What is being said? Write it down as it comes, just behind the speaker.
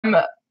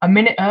a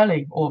minute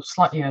early, or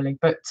slightly early,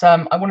 but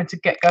I wanted to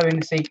get going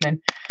this evening.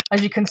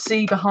 As you can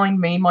see behind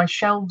me, my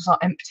shelves are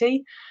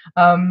empty.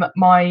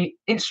 My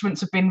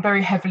instruments have been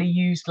very heavily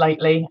used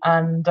lately,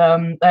 and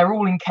they're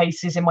all in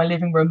cases in my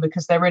living room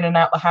because they're in and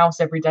out the house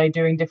every day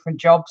doing different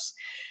jobs.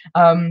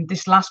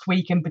 This last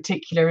week in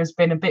particular has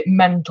been a bit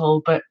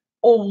mental, but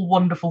all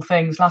wonderful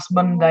things. Last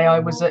Monday I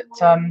was at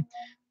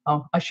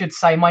oh, I should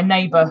say my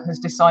neighbour has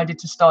decided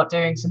to start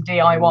doing some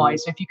DIY.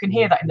 So if you can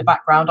hear that in the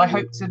background, I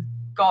hope to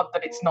God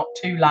that it's not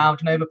too loud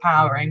and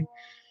overpowering.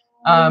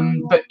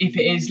 But if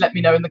it is, let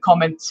me know in the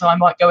comments. So I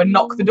might go and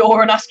knock the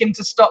door and ask him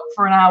to stop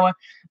for an hour.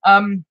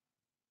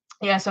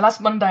 Yeah, so last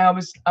Monday I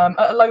was at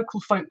a local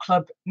folk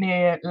club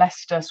near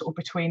Leicester, sort of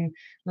between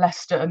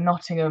Leicester and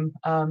Nottingham,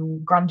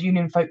 Grand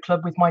Union Folk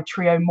Club, with my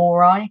trio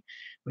Moirai,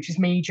 which is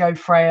me, Joe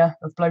Freyer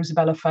of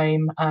Blowsabella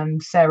fame,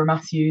 and Sarah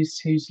Matthews,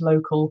 who's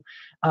local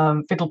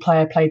fiddle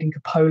player, played in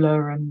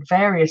Capola and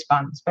various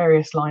bands,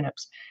 various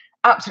lineups.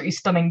 Absolutely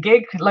stunning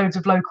gig. Loads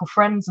of local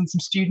friends and some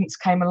students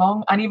came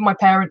along, and even my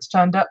parents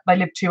turned up. They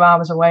live 2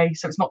 hours away,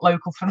 so it's not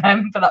local for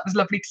them, but that was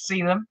lovely to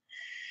see them.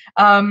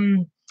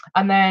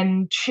 And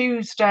then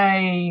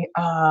Tuesday,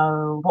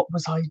 what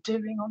was I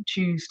doing on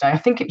Tuesday? I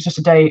think it was just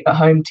a day at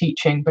home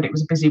teaching, but it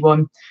was a busy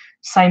one.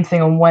 Same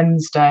thing on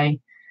Wednesday.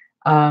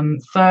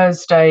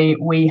 Thursday,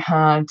 we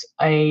had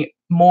a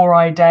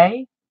Moirai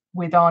day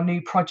with our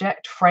new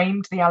project,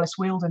 Framed, the Alice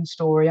Wheeldon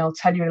Story. I'll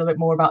tell you a little bit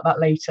more about that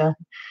later.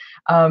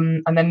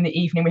 And then in the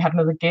evening, we had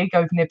another gig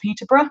over near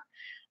Peterborough.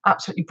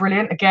 Absolutely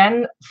brilliant.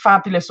 Again,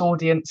 fabulous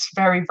audience,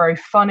 very, very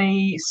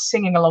funny,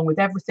 singing along with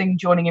everything,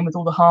 joining in with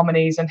all the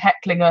harmonies and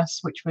heckling us,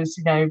 which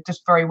was,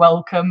 just very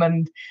welcome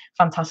and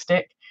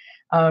fantastic.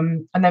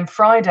 And then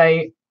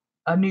Friday,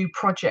 a new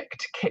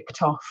project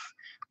kicked off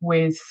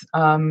with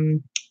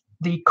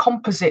the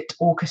Composite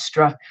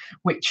Orchestra,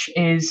 which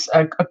is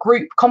a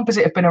group.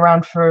 Composite have been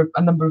around for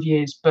a number of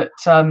years, but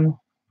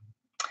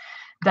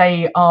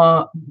they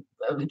are,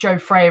 Joe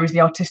Freyer is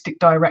the artistic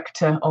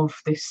director of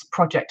this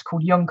project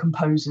called Young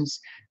Composers,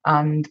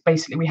 and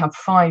basically we have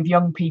 5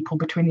 young people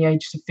between the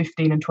ages of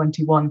 15 and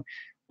 21,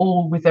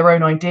 all with their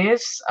own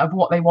ideas of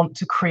what they want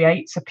to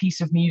create, a piece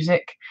of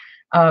music,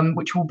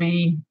 which will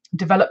be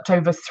developed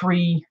over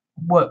 3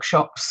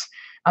 workshops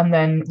and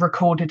then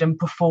recorded and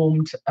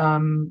performed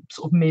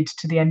sort of mid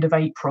to the end of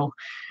April.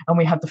 And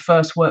we had the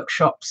first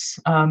workshops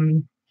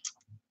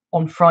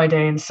on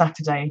Friday and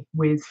Saturday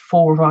with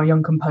 4 of our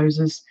young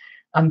composers,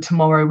 and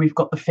tomorrow we've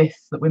got the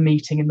 5th that we're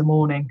meeting in the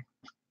morning.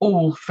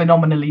 All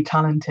phenomenally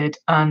talented,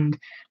 and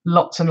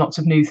lots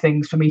of new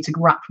things for me to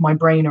wrap my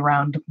brain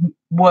around,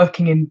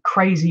 working in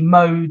crazy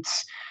modes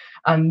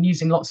and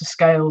using lots of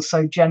scales.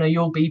 So Jenna,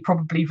 you'll be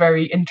probably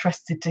very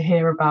interested to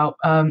hear about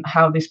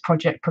how this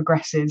project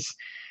progresses.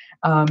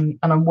 And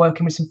I'm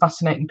working with some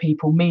fascinating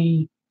people.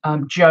 Me,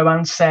 Joe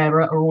and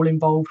Sarah are all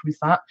involved with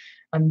that,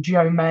 and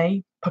Joe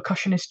May,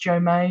 percussionist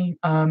Joe May,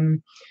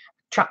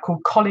 chap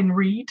called Colin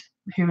Reed,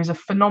 who is a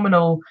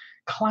phenomenal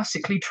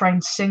classically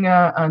trained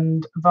singer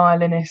and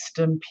violinist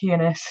and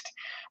pianist.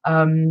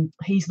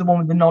 He's the one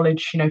with the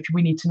knowledge, if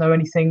we need to know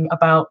anything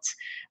about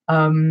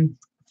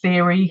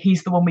theory,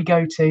 he's the one we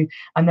go to.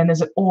 And then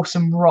there's an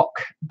awesome rock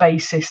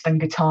bassist and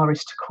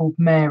guitarist called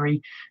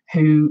Mary,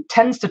 who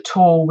tends to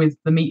tour with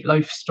the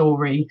Meatloaf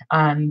Story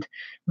and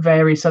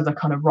various other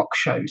kind of rock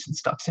shows and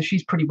stuff. So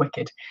she's pretty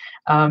wicked.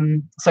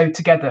 So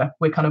together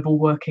we're kind of all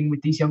working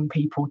with these young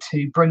people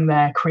to bring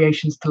their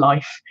creations to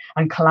life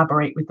and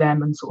collaborate with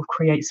them and sort of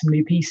create some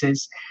new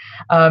pieces.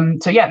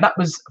 So yeah, that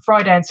was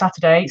Friday and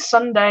Saturday.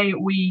 Sunday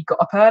we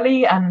got up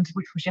early, and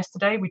which was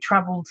yesterday, we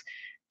travelled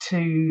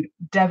to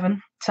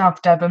Devon,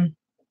 South Devon,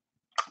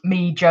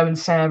 me, Joe and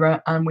Sarah,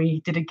 and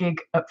we did a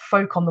gig at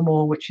Folk on the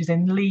Moor, which is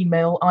in Lee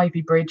Mill,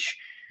 Ivy Bridge.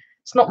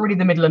 It's not really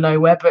the middle of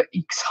nowhere, but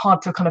it's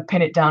hard to kind of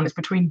pin it down. It's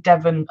between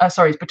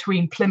it's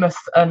between Plymouth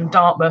and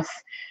Dartmouth.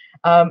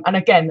 And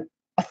again,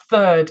 a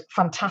third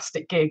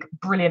fantastic gig,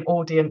 brilliant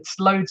audience,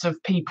 loads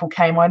of people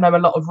came. I know a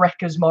lot of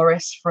Wilkes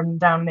Morris from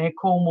down near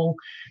Cornwall,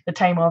 the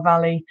Tamar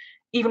Valley.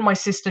 Even my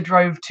sister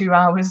drove 2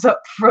 hours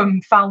up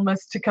from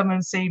Falmouth to come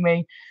and see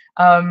me.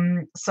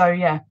 So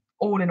yeah,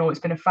 all in all, it's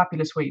been a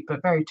fabulous week,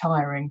 but very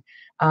tiring,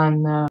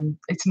 and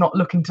it's not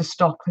looking to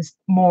stop. There's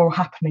more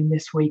happening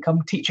this week.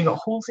 I'm teaching at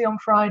Halsey on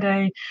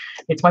Friday.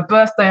 It's my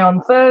birthday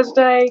on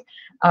Thursday,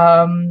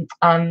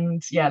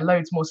 and yeah,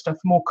 loads more stuff,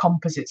 more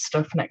composite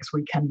stuff next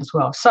weekend as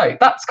well. So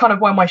that's kind of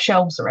why my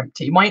shelves are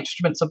empty. My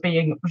instruments are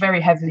being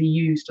very heavily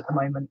used at the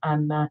moment,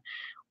 and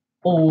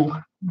all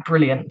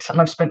brilliant.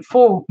 And I've spent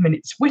 4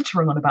 minutes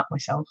whittering on about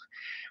myself.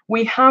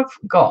 We have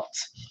got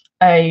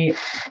a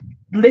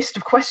list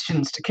of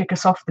questions to kick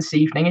us off this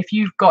evening. If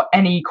you've got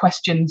any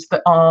questions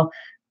that are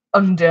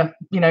under,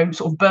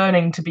 sort of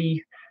burning to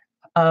be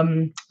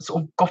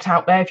sort of got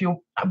out there, if you're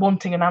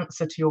wanting an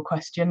answer to your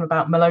question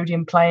about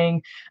Melodeon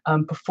playing,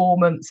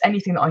 performance,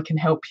 anything that I can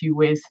help you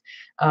with,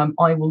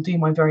 I will do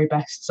my very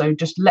best. So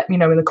just let me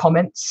know in the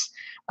comments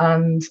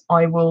and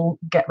I will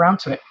get round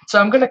to it. So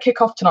I'm going to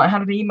kick off tonight. I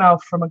had an email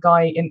from a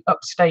guy in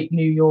upstate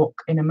New York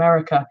in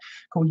America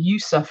called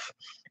Yusuf,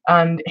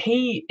 and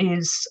he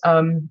is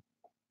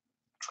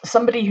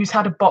somebody who's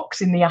had a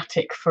box in the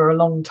attic for a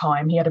long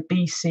time. He had a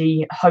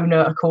BC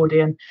Hohner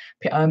accordion,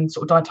 sort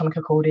of diatonic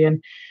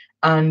accordion,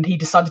 and he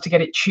decided to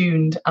get it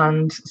tuned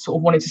and sort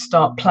of wanted to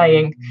start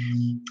playing.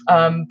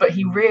 But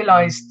he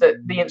realised that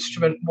the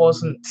instrument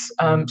wasn't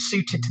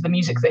suited to the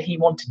music that he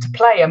wanted to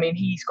play. I mean,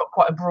 he's got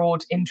quite a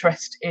broad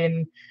interest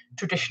in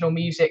traditional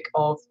music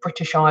of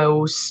British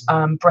Isles,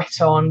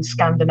 Breton,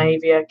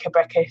 Scandinavia,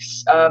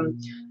 Quebecese,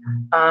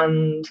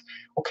 and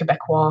or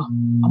Quebecois.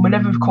 I'm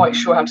never quite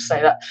sure how to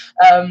say that.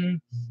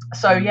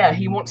 So yeah,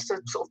 he wants to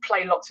sort of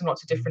play lots and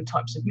lots of different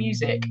types of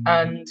music,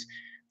 and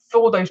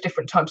for those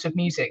different types of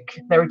music,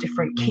 there are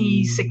different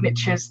key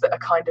signatures that are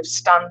kind of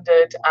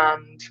standard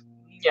and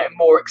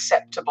more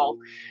acceptable.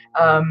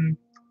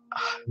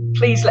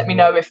 Please let me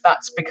know if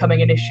that's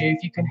becoming an issue.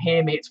 If you can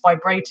hear me, it's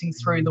vibrating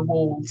through the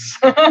walls.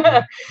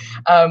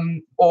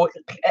 Or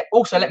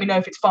also let me know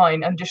if it's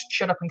fine, and just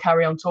shut up and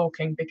carry on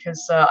talking,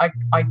 because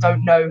I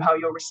don't know how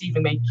you're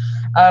receiving me.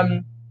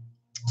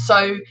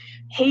 So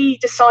he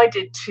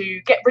decided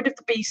to get rid of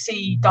the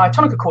BC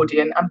diatonic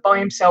accordion and buy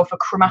himself a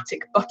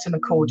chromatic button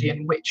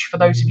accordion, which, for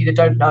those of you that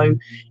don't know,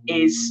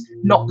 is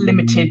not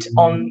limited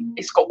on,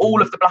 it's got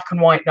all of the black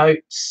and white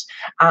notes,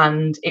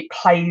 and it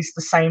plays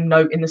the same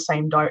note in the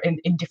same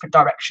in different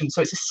directions.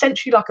 So it's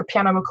essentially like a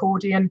piano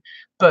accordion,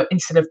 but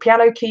instead of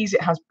piano keys,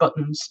 it has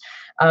buttons.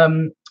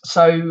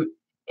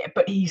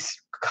 But he's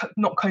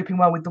not coping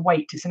well with the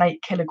weight. It's an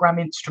 8-kilogram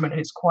instrument and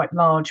it's quite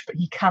large, but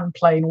he can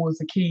play in all of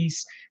the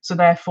keys, so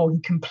therefore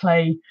he can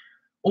play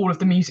all of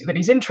the music that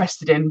he's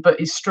interested in, but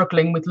is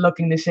struggling with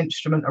lugging this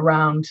instrument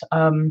around.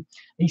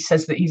 He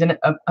says that he's an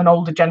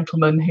older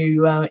gentleman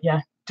who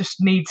just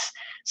needs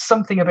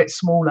something a bit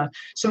smaller.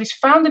 So he's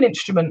found an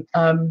instrument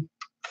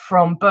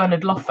from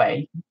Bernard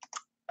Loffey,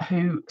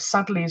 who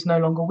sadly is no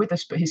longer with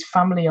us, but his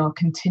family are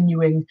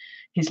continuing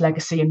his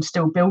legacy and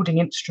still building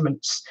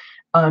instruments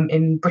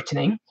in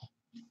Brittany.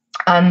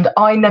 And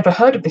I never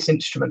heard of this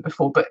instrument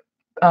before, but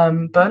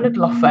Bernard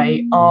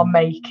Loffey are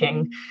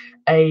making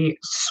a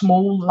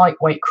small,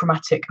 lightweight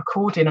chromatic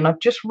accordion, and I've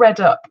just read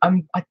up.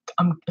 I'm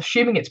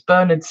assuming it's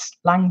Bernard's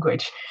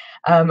language,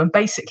 and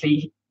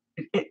basically,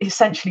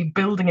 essentially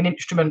building an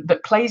instrument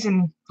that plays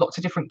in lots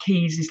of different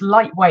keys, is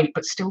lightweight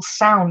but still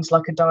sounds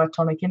like a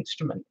diatonic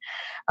instrument.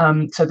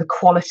 So the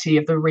quality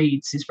of the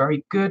reeds is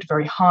very good,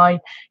 very high.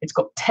 It's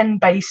got 10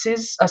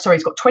 basses.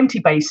 It's got 20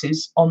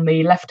 basses on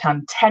the left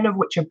hand, 10 of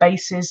which are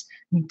basses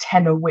and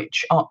 10 of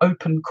which are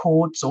open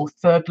chords, or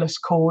thirdless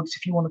chords,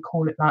 if you want to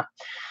call it that.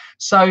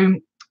 So,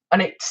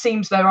 and it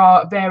seems there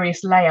are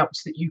various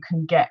layouts that you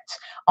can get.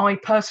 I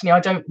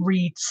don't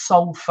read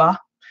solfa.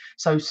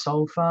 So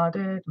sol, fa,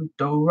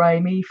 do, re,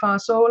 mi, fa,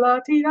 sol, la,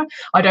 ti, da.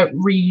 I don't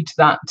read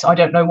that. I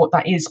don't know what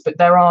that is, but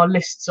there are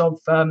lists of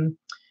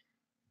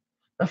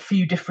a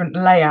few different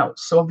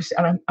layouts. So obviously,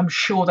 and I'm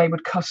sure they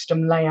would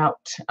custom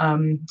layout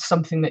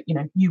something that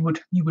you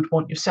would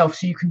want yourself.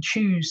 So you can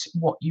choose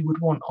what you would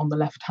want on the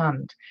left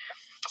hand.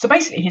 So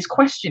basically, his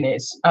question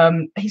is,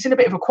 he's in a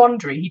bit of a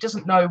quandary. He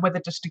doesn't know whether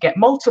just to get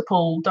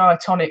multiple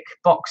diatonic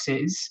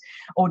boxes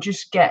or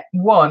just get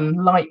one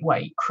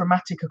lightweight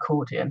chromatic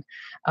accordion.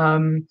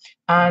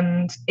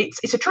 And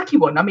it's a tricky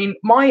one. I mean,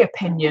 my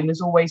opinion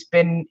has always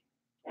been,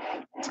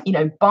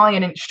 buy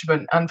an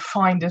instrument and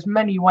find as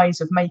many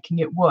ways of making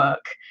it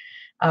work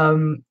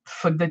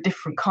for the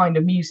different kind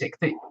of music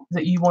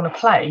that you want to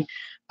play.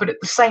 But at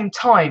the same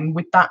time,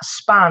 with that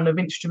span of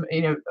instrument,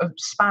 a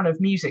span of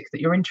music that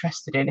you're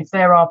interested in, if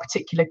there are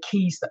particular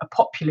keys that are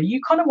popular,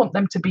 you kind of want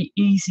them to be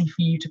easy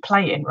for you to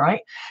play in, right?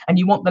 And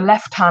you want the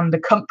left hand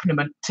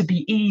accompaniment to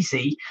be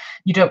easy.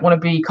 You don't want to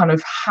be kind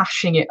of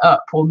hashing it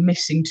up or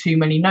missing too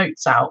many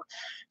notes out.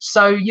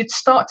 So you'd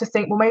start to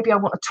think, well, maybe I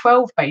want a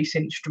 12 bass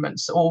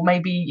instruments, or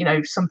maybe,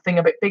 something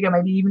a bit bigger,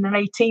 maybe even an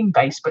 18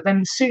 bass. But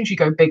then as soon as you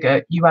go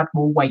bigger, you add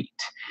more weight.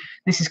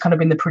 This has kind of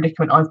been the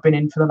predicament I've been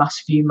in for the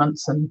last few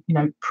months. And,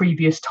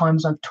 previous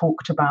times I've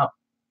talked about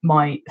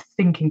my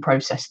thinking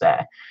process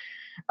there.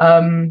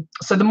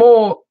 So the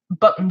more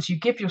buttons you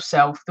give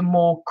yourself, the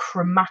more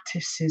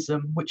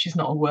chromaticism, which is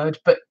not a word,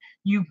 but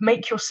you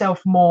make yourself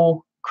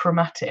more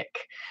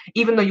chromatic.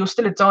 Even though you're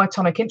still a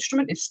diatonic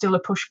instrument, it's still a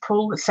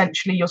push-pull.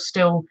 Essentially, you're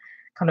still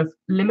kind of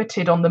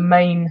limited on the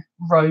main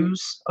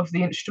rows of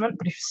the instrument.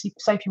 But if you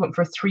went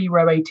for a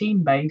 3-row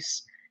 18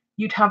 bass,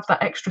 you'd have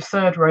that extra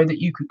third row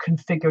that you could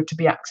configure to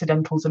be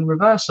accidentals and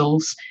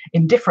reversals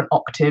in different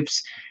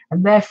octaves,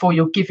 and therefore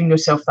you're giving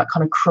yourself that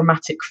kind of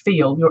chromatic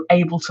feel. You're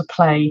able to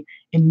play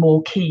in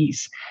more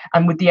keys.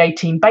 And with the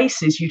 18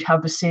 basses, you'd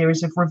have a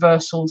series of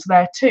reversals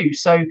there too.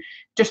 So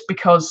just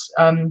because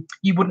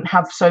you wouldn't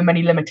have so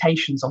many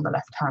limitations on the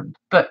left hand,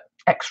 but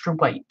extra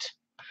weight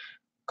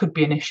could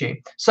be an issue.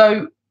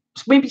 So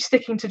maybe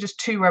sticking to just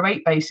 2-row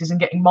 8 basses and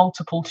getting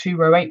multiple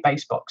 2-row 8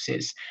 bass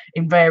boxes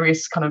in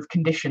various kind of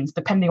conditions,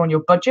 depending on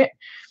your budget.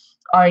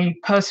 I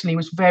personally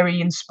was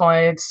very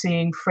inspired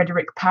seeing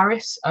Frédéric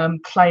Paris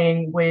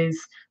playing with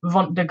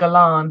Vente de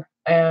Galan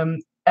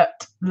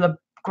at Le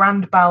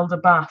Grand Bal de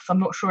Bath. I'm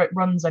not sure it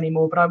runs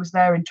anymore, but I was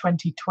there in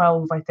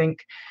 2012, I think.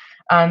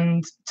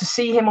 And to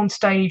see him on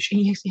stage,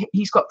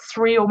 he's got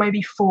 3 or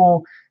maybe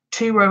 4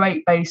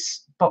 208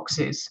 bass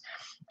boxes,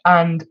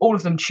 and all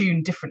of them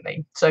tuned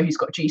differently. So he's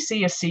got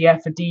GC, a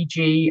CF, a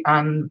DG,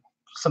 and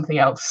something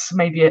else,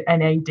 maybe an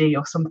NAD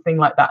or something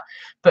like that.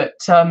 But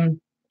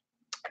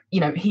you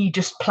know, he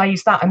just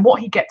plays that, and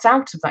what he gets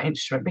out of that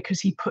instrument,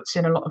 because he puts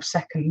in a lot of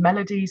second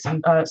melodies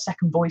and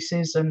second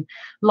voices and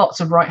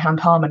lots of right hand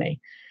harmony,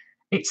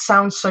 it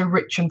sounds so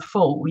rich and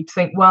full. We'd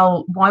think,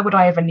 well, why would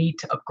I ever need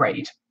to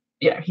upgrade?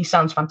 You know, he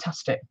sounds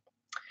fantastic.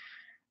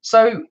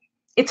 So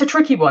it's a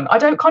tricky one. I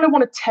don't kind of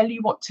want to tell you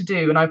what to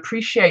do, and I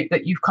appreciate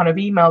that you've kind of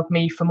emailed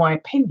me for my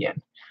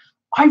opinion.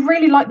 I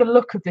really like the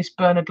look of this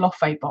Bernard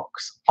Loffé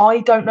box. I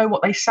don't know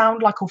what they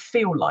sound like or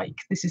feel like.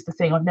 This is the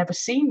thing. I've never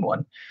seen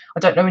one. I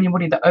don't know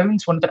anybody that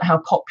owns one. I don't know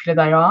how popular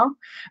they are.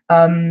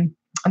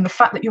 And the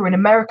fact that you're in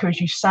America,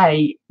 as you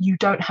say, you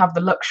don't have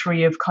the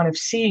luxury of kind of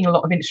seeing a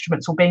lot of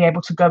instruments or being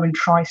able to go and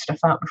try stuff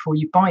out before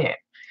you buy it.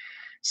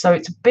 So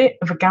it's a bit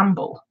of a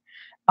gamble.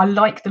 I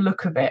like the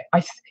look of it.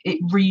 It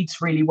reads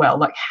really well.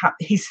 Like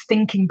his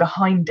thinking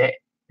behind it,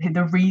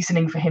 the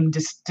reasoning for him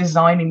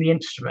designing the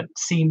instrument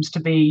seems to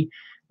be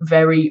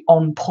very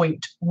on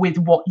point with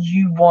what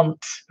you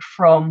want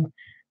from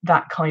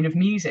that kind of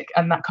music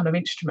and that kind of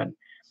instrument.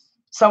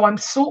 So I'm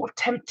sort of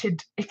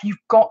tempted, if you've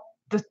got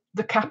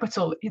the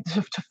capital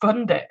to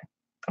fund it,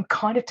 I'm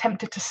kind of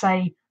tempted to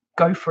say,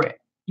 go for it.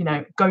 You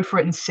know, go for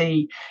it and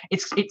see.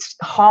 It's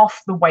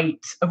half the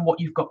weight of what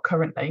you've got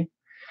currently.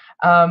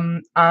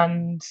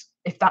 And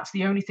if that's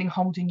the only thing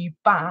holding you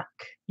back,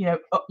 you know,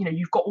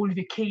 you've got all of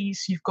your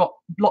keys, you've got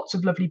lots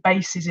of lovely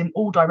basses in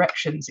all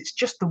directions. It's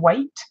just the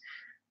weight,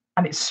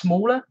 and it's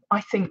smaller.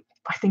 I think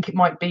it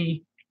might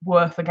be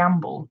worth a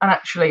gamble. And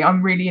actually,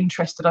 I'm really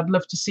interested. I'd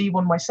love to see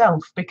one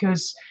myself,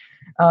 because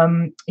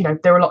you know,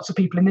 there are lots of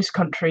people in this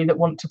country that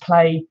want to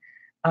play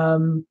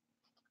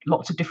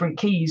lots of different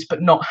keys,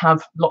 but not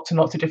have lots and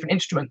lots of different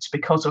instruments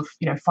because of,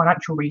 you know,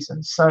 financial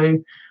reasons. So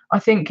I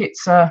think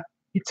it's a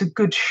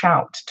good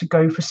shout to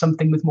go for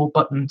something with more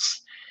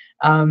buttons,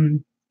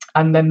 and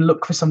then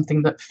look for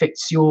something that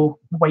fits your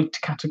weight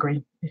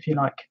category, if you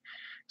like.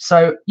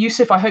 So,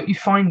 Yusuf, I hope you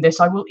find this.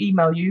 I will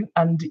email you,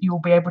 and you'll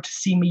be able to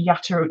see me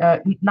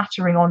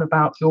nattering on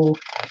about your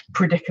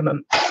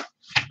predicament.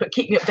 But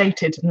keep me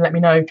updated and let me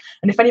know.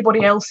 And if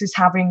anybody else is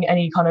having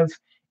any kind of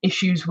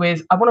issues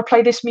with, I want to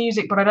play this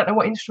music, but I don't know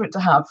what instrument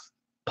to have,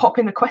 pop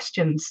in the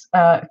questions,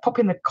 pop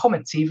in the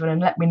comments even,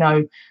 and let me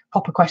know.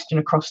 Pop a question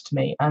across to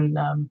me, and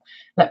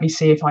let me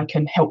see if I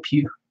can help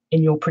you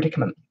in your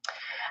predicament.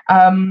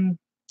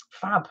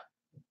 Fab.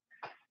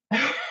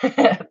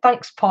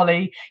 Thanks,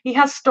 Polly. He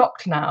has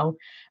stopped now,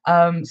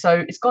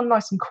 so it's gone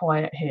nice and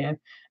quiet here,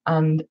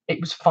 and it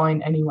was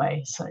fine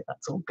anyway, so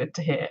that's all good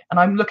to hear. And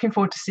I'm looking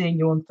forward to seeing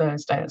you on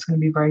Thursday. It's going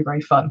to be very,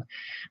 very fun.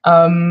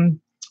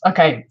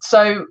 Okay,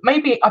 so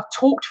maybe I've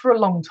talked for a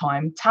long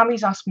time.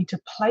 Tammy's asked me to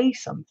play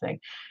something.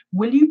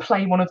 Will you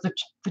play one of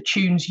the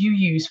tunes you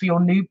use for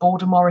your new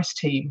Border Morris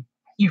team?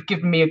 You've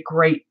given me a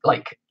great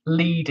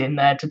lead in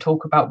there to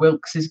talk about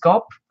Wilkes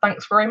Gob.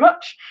 Thanks very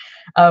much.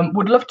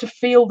 Would love to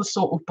feel the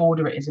sort of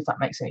border it is, if that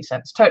makes any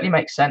sense. Totally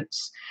makes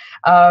sense.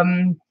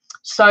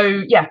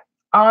 So yeah,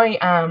 I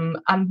am,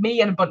 and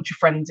me and a bunch of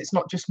friends, it's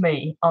not just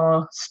me,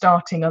 are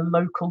starting a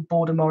local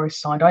Border Morris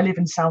side. I live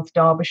in South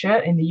Derbyshire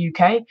in the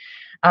UK,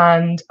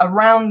 and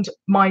around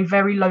my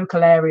very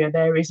local area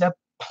there is a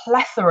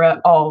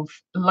plethora of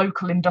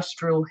local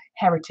industrial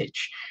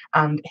heritage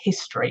and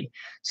history.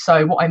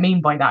 So what I mean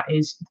by that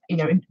is, you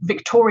know,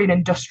 Victorian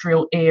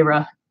industrial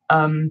era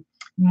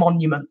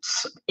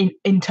monuments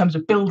in terms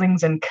of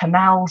buildings and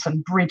canals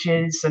and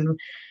bridges and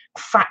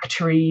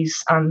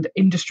factories and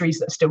industries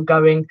that are still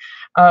going.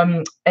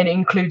 And it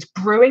includes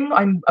brewing.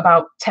 I'm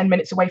about 10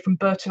 minutes away from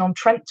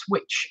Burton-on-Trent,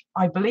 which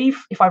I believe,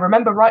 if I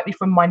remember rightly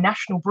from my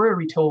national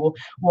brewery tour,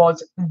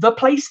 was the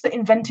place that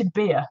invented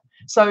beer.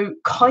 So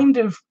kind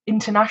of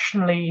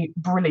internationally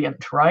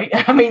brilliant, right?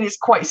 I mean, it's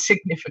quite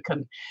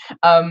significant.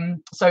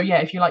 So yeah,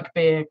 if you like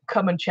beer,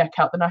 come and check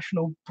out the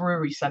National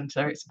Brewery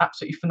Centre. It's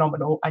absolutely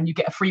phenomenal, and you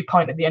get a free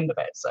pint at the end of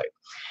it. So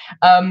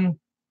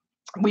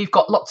we've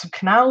got lots of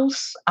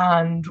canals,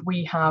 and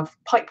we have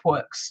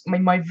pipeworks. I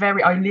mean,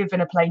 I live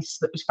in a place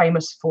that was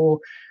famous for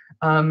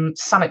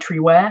sanitary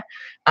ware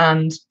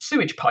and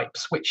sewage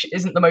pipes, which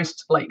isn't the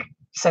most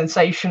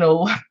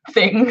sensational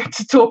thing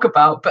to talk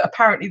about, but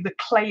apparently the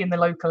clay in the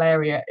local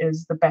area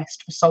is the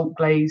best for salt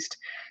glazed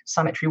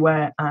sanitary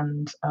ware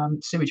and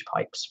sewage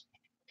pipes.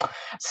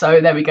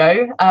 So there we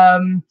go.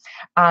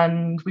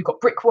 And we've got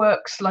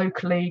brickworks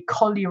locally,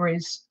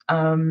 collieries,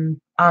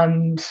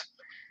 and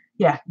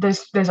yeah,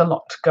 there's a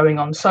lot going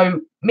on. So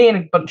me and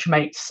a bunch of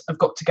mates have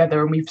got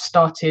together, and we've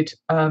started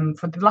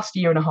for the last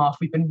year and a half,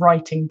 we've been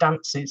writing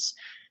dances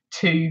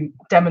to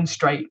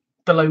demonstrate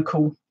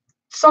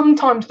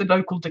sometimes the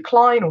local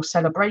decline or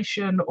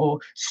celebration or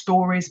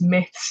stories,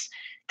 myths,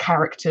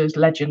 characters,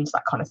 legends,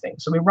 that kind of thing.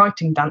 So we're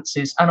writing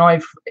dances, and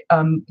I've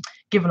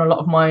given a lot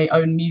of my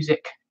own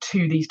music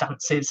to these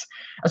dances,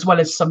 as well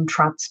as some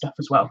trad stuff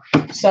as well.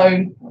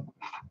 So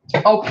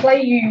I'll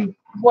play you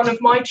one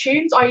of my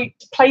tunes. I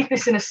played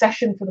this in a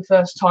session for the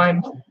first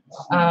time.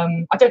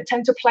 I don't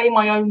tend to play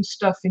my own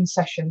stuff in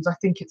sessions. I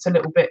think it's a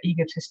little bit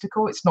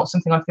egotistical. It's not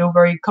something I feel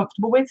very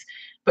comfortable with.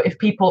 But if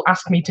people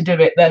ask me to do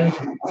it, then,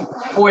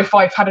 or if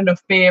I've had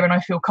enough beer and I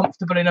feel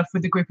comfortable enough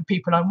with the group of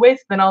people I'm with,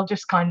 then I'll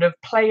just kind of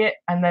play it.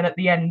 And then at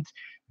the end,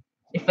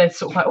 if they're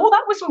sort of like, oh,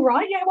 that was all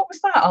right, yeah, what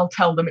was that? I'll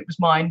tell them it was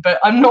mine. But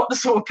I'm not the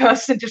sort of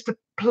person just to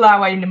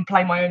plow in and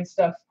play my own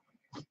stuff.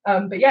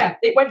 But yeah,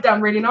 it went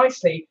down really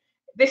nicely.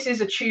 This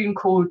is a tune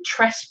called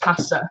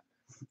Trespasser,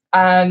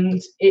 and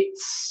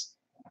it's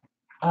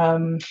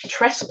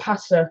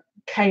Trespasser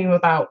came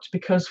about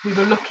because we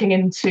were looking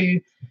into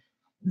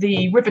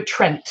the River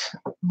Trent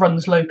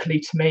runs locally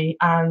to me,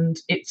 and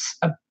it's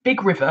a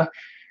big river,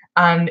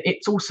 and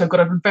it's also got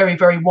a very,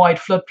 very wide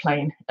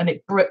floodplain, and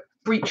it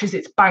breaches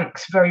its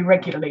banks very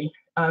regularly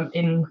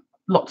in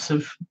lots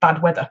of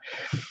bad weather.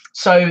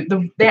 So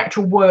the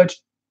actual word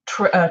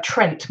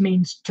Trent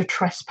means to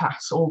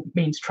trespass, or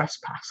means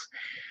trespass.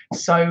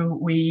 So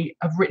we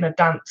have written a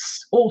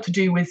dance all to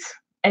do with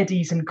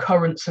eddies and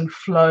currents and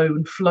flow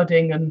and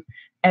flooding and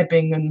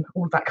ebbing and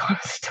all that kind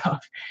of stuff.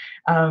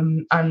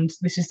 And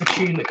this is the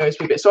tune that goes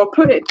with it. So I'll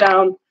put it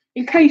down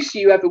in case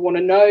you ever want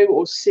to know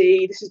or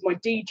see. This is my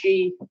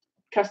DG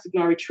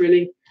Castagnari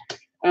Trilli.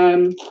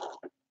 And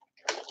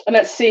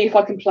let's see if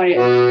I can play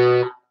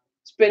it.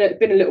 It's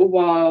been a little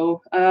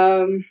while.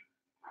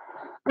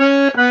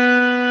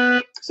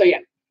 So yeah,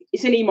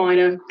 it's in E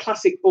minor,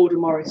 classic Border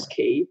Morris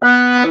key.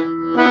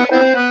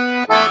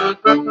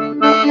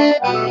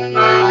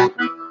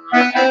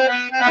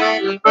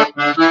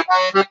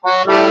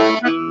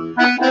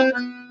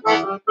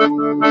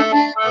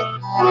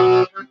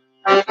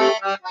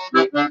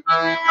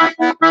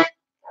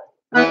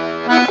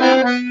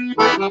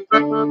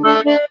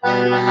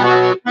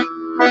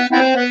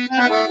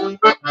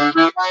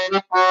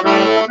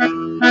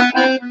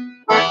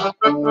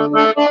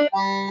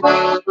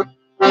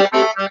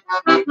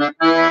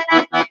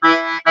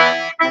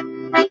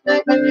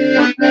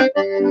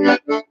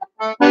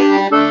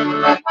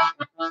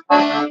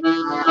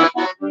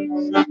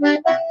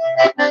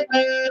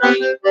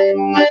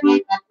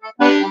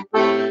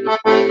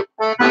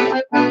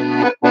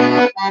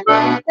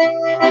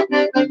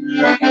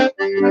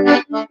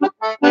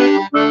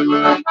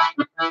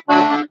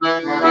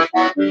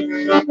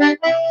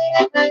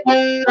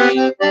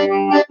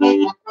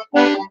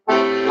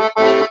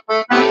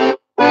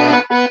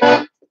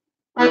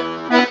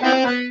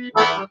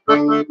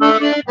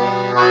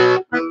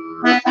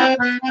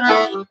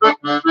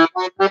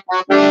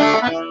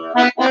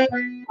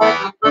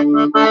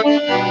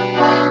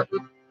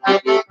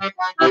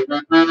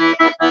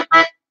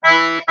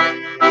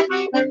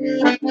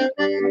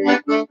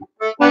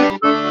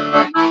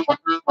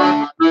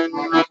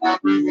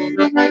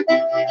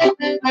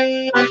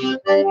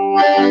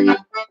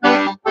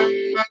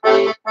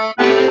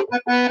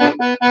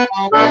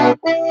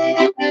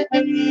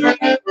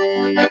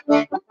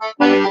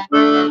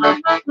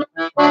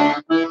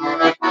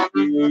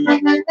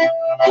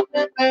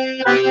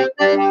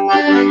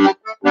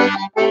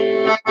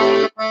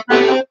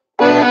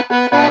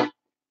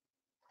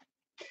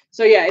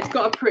 So yeah, it's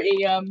got a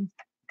pretty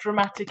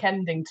dramatic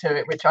ending to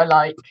it, which I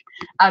like.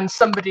 And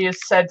somebody has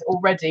said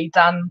already,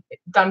 Dan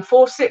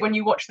Fawcett, when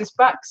you watch this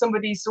back,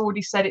 somebody's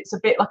already said it's a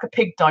bit like a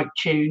Pig Dyke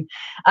tune.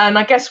 And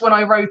I guess when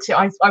I wrote it,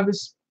 I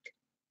was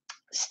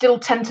still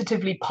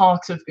tentatively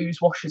part of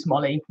Ooze Washers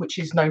Molly, which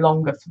is no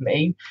longer for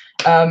me.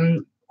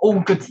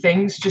 All good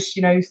things, just,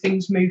 you know,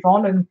 things move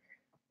on, and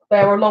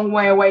they're a long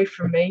way away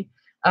from me.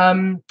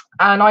 And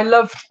I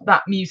loved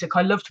that music.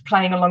 I loved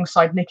playing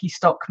alongside Nicky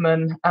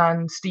Stockman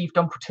and Steve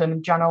Dumpleton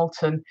and Jan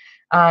Alton,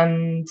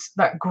 and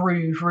that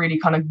groove really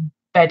kind of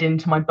bed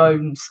into my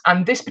bones.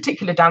 And this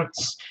particular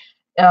dance,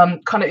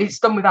 it's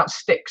done without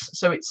sticks,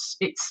 so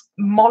it's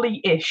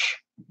Molly-ish.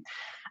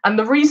 And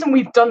the reason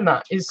we've done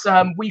that is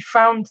we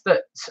found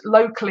that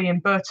locally in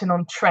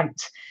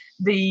Burton-on-Trent,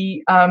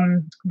 the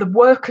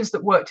workers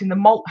that worked in the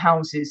malt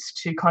houses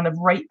to kind of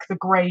rake the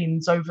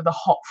grains over the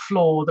hot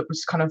floor that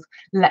was kind of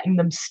letting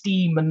them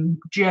steam and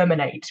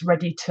germinate,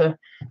 ready to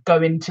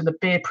go into the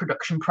beer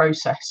production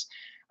process.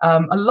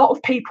 A lot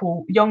of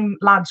people, young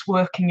lads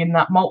working in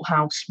that malt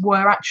house,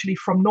 were actually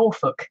from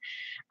Norfolk,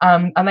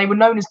 and they were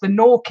known as the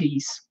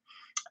Norkies.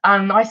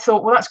 And I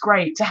thought, well, that's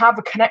great to have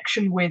a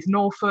connection with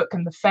Norfolk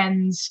and the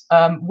Fens,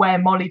 where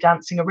Molly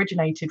dancing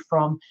originated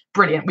from.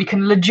 Brilliant. We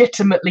can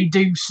legitimately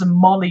do some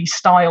Molly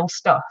style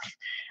stuff,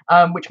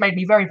 which made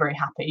me very, very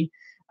happy.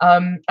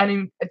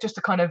 Just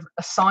a kind of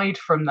aside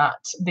from that,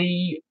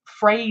 the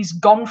phrase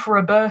 "gone for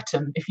a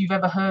Burton," if you've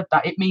ever heard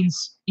that, it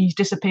means he's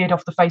disappeared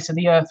off the face of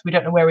the earth. We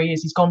don't know where he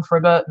is. He's gone for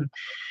a Burton.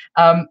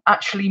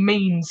 Actually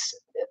means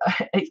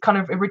it kind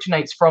of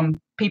originates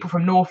from people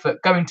from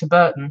Norfolk going to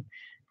Burton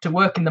to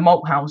work in the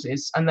malt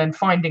houses and then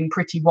finding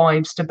pretty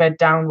wives to bed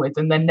down with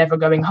and then never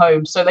going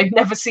home. So they'd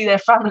never see their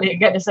family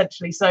again,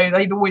 essentially. So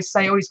they'd always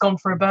say, oh, he's gone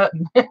for a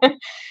Burton,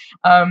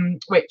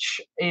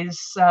 which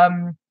is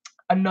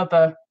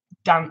another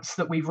dance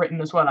that we've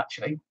written as well,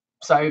 actually.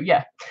 So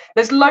yeah,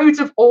 there's loads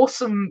of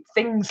awesome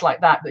things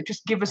like that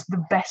just give us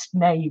the best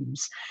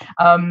names.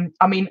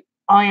 I mean,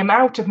 I am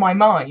out of my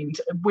mind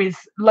with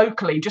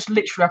locally, just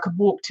literally I could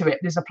walk to it.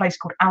 There's a place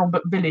called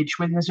Albert Village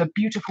where there's a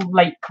beautiful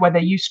lake where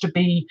there used to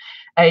be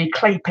a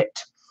clay pit.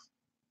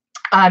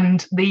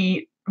 And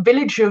the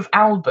village of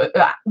Albert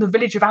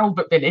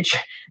Village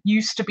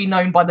used to be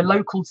known by the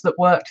locals that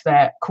worked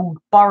there called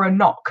Borough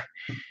Knock.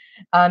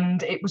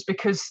 And it was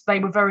because they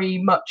were very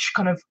much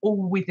kind of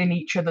all within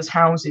each other's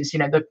houses. You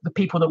know, the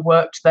people that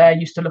worked there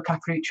used to look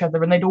after each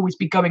other, and they'd always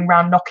be going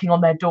around knocking on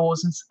their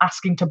doors and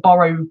asking to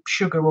borrow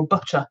sugar or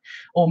butter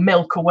or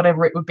milk or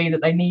whatever it would be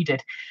that they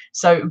needed.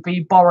 So it would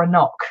be borrow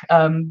knock.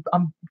 I'm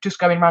just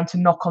going around to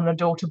knock on the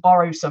door to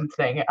borrow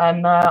something.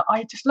 And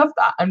I just love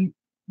that. And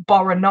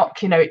borrow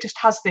knock, you know, it just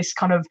has this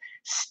kind of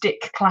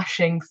stick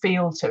clashing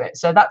feel to it.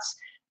 So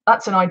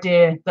that's an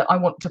idea that I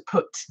want to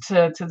put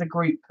to the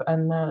group,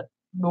 and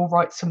we'll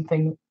write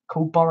something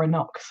called Borrow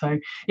Knock. So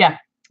yeah,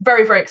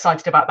 very, very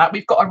excited about that.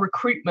 We've got a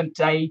recruitment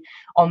day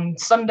on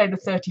Sunday the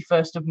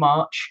 31st of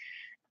March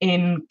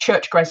in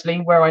Church Gresley,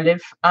 where I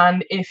live.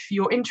 And if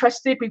you're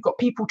interested, we've got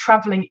people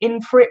travelling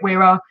in for it.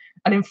 We're an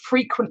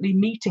infrequently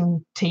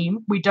meeting team.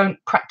 We don't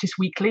practice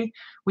weekly.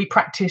 We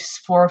practice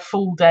for a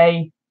full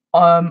day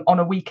on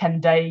a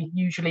weekend day,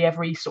 usually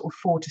every sort of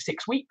 4 to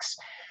 6 weeks.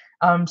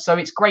 So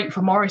it's great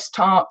for Morris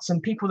tarts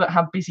and people that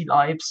have busy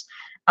lives.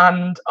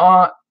 And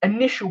our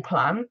initial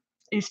plan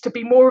is to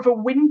be more of a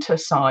winter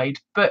side.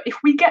 But if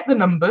we get the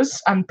numbers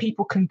and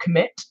people can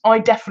commit, I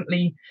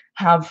definitely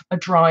have a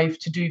drive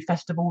to do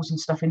festivals and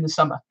stuff in the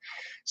summer.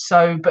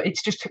 So, but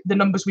it's just the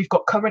numbers we've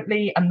got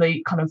currently and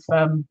the kind of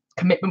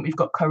commitment we've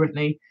got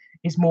currently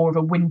is more of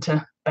a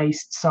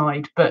winter-based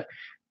side. But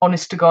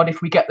honest to God,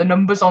 if we get the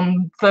numbers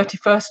on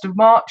 31st of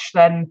March,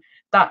 then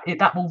that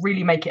will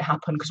really make it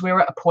happen, because we're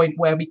at a point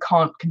where we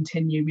can't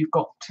continue. We've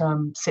got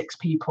 6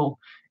 people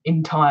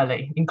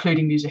entirely,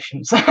 including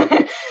musicians.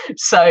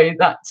 So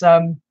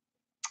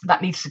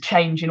that needs to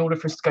change in order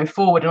for us to go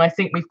forward. And I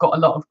think we've got a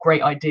lot of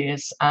great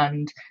ideas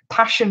and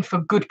passion for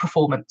good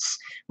performance,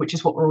 which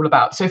is what we're all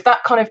about. So if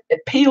that kind of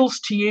appeals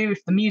to you,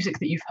 if the music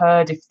that you've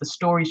heard, if the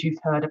stories you've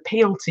heard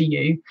appeal to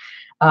you,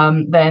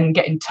 then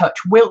get in touch.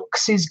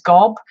 Wilkes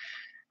Gob,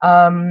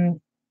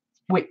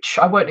 which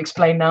I won't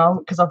explain now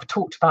because I've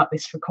talked about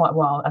this for quite a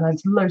while and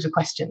there's loads of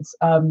questions.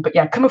 But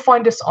yeah, come and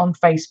find us on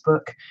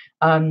Facebook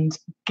and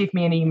give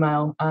me an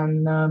email,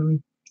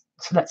 and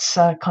so let's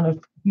kind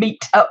of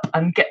meet up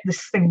and get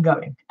this thing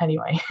going.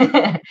 Anyway,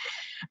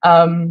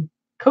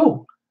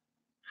 cool.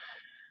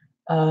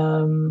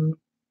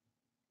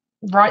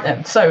 Right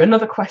then, so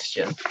another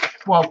question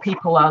while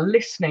people are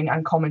listening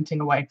and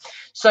commenting away.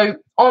 So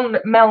on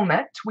Mel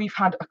Method, we've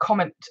had a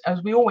comment,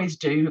 as we always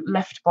do,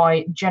 left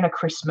by Jenna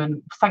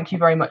Chrisman. Thank you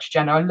very much,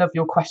 Jenna. I love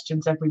your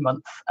questions every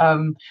month.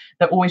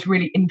 They're always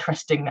really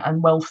interesting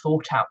and well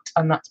thought out,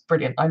 and that's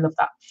brilliant. I love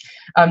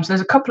that. So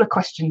there's a couple of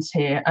questions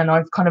here, and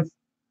I've kind of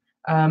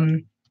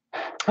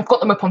I've got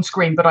them up on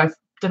screen, but I've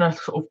done a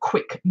sort of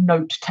quick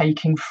note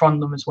taking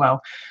from them as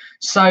well.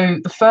 So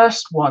the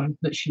first one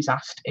that she's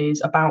asked is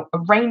about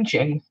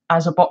arranging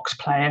as a box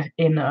player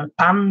in a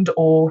band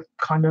or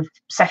kind of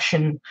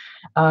session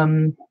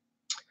sort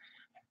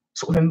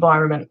of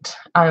environment.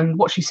 And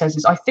what she says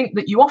is, I think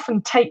that you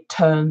often take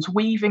turns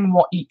weaving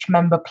what each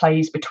member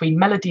plays between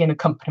melody and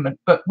accompaniment,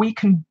 but we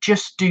can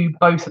just do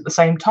both at the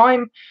same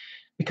time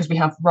because we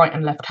have right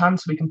and left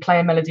hands, so we can play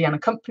a melody and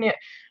accompany it,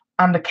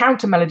 and a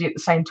counter melody at the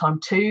same time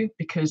too,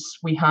 because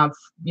we have,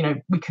 you know,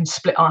 we can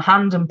split our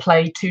hand and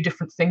play 2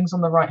 different things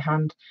on the right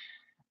hand.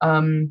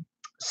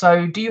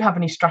 So do you have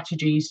any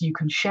strategies you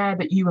can share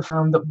that you have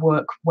found that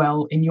work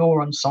well in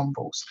your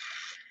ensembles?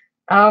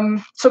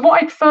 So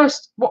what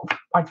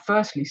I'd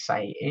firstly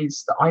say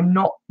is that I'm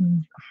not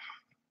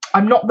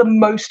the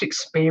most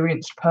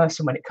experienced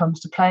person when it comes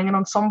to playing in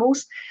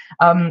ensembles.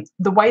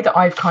 The way that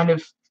I've kind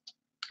of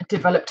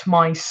developed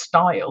my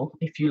style,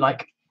 if you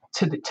like,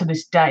 to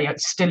this day,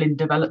 it's still in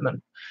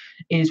development,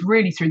 is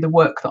really through the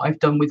work that I've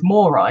done with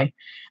Moirai,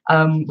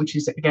 which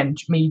is again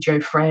me, Joe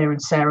Freyer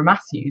and Sarah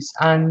Matthews,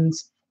 and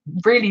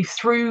really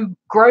through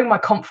growing my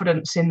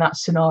confidence in that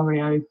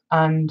scenario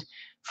and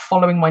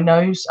following my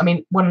nose. I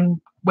mean,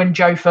 when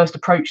Joe first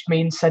approached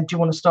me and said, do you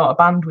want to start a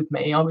band with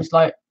me, I was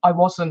like, I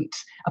wasn't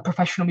a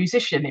professional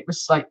musician. It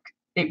was like,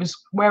 it was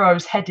where I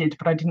was headed,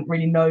 but I didn't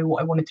really know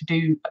what I wanted to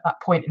do at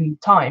that point in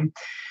time.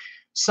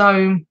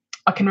 So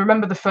I can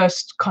remember the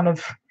first kind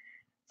of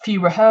few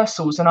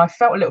rehearsals and I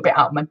felt a little bit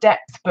out of my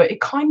depth, but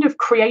it kind of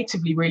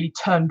creatively really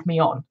turned me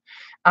on,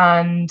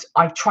 and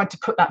I tried to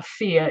put that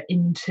fear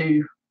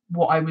into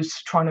what I was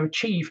trying to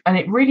achieve, and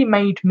it really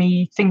made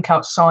me think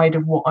outside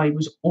of what I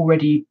was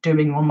already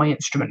doing on my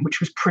instrument,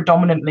 which was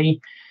predominantly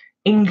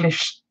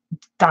English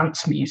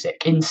dance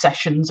music in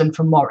sessions and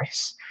for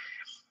Morris.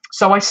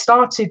 So I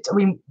started, I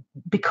mean,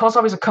 because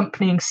I was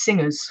accompanying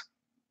singers,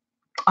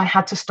 I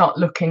had to start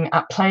looking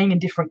at playing in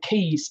different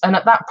keys. And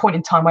at that point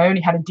in time, I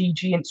only had a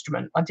DG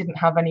instrument. I didn't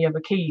have any other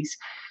keys.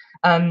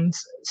 And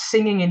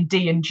singing in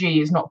D and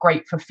G is not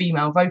great for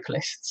female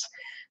vocalists.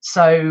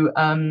 So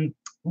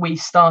we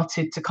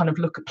started to kind of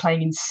look at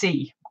playing in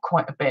C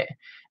quite a bit,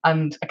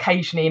 and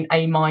occasionally in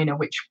A minor,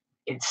 which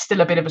it's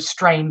still a bit of a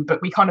strain,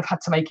 but we kind of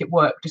had to make it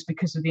work just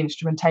because of the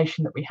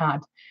instrumentation that we had.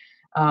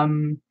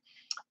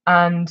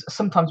 And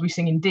sometimes we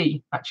sing in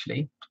D,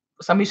 actually.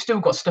 So we've still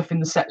got stuff in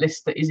the set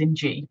list that is in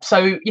G.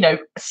 So, you know,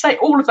 say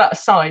all of that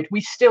aside,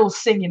 we still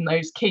sing in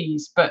those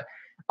keys, but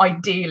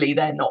ideally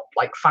they're not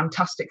like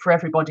fantastic for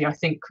everybody. I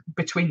think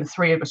between the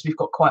three of us, we've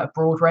got quite a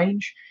broad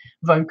range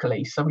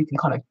vocally, so we can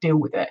kind of deal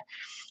with it.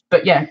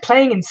 But yeah,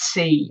 playing in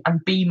C and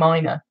B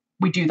minor,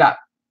 we do that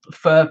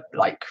for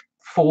like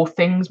 4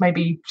 things,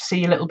 maybe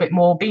C a little bit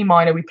more. B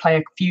minor, we play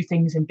a few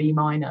things in B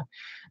minor.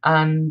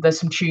 And there's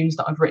some tunes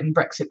that I've written.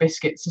 Brexit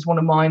Biscuits is one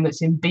of mine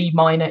that's in B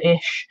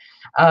minor-ish.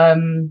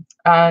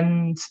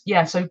 And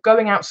yeah, so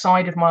going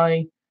outside of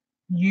my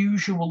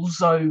usual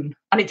zone,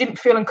 and it didn't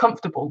feel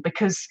uncomfortable,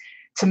 because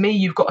to me,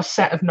 you've got a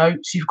set of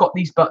notes, you've got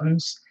these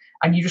buttons,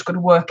 and you just got to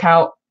work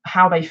out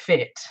how they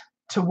fit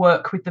to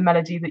work with the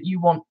melody that you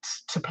want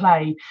to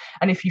play.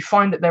 And if you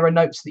find that there are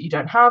notes that you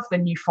don't have,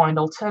 then you find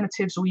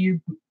alternatives, or you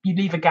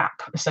leave a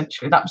gap,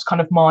 essentially. That was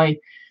kind of my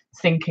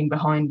thinking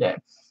behind it.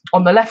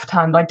 On the left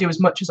hand, I do as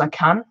much as I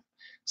can.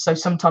 So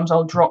sometimes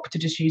I'll drop to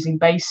just using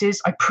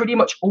basses. I pretty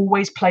much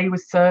always play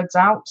with thirds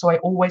out. So I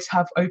always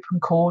have open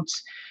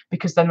chords,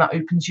 because then that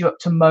opens you up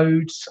to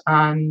modes,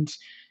 and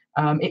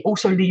it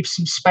also leaves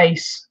some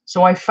space.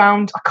 So I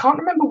found, I can't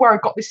remember where I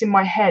got this in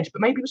my head,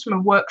 but maybe it was from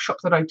a workshop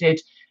that I did,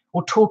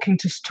 or talking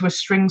to a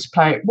strings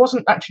player. It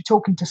wasn't actually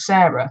talking to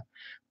Sarah,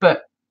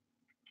 but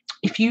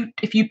if you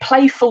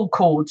play full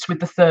chords with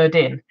the third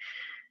in,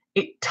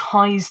 it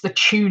ties the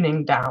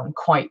tuning down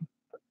quite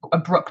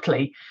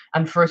abruptly.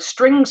 And for a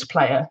strings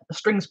player,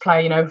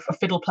 you know, a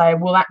fiddle player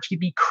will actually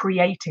be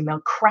they're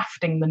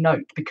crafting the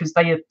note, because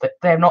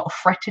they're not a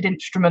fretted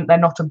instrument, they're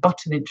not a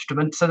button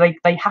instrument, so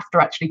they have to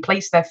actually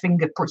place their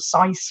finger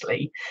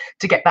precisely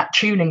to get that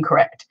tuning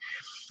correct.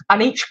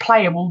 And each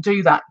player will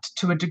do that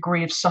to a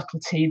degree of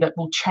subtlety that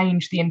will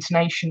change the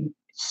intonation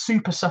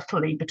super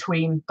subtly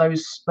between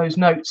those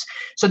notes.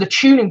 So the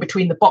tuning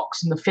between the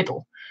box and the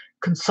fiddle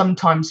can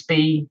sometimes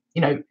be,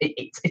 you know,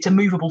 it's a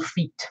movable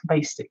feat,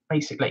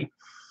 basically.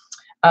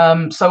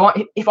 So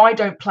if I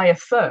don't play a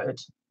third,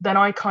 then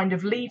I kind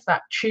of leave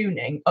that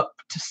tuning up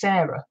to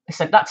Sarah. I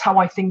said that's how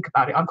I think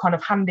about it. I'm kind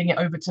of handing it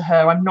over to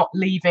her. I'm not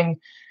leaving.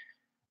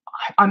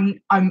 I'm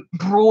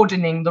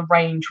broadening the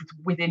range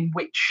within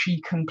which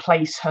she can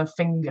place her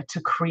finger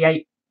to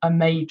create a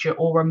major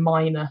or a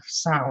minor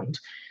sound.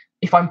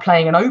 If I'm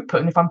playing an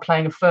open, if I'm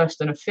playing a first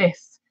and a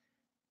fifth,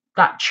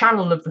 that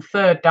channel of the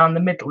third down the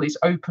middle is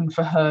open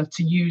for her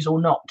to use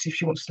or not, if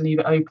she wants to leave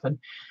it open.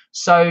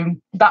 So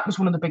that was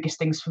one of the biggest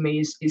things for me,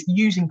 is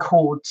using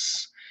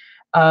chords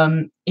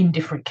in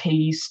different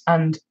keys,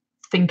 and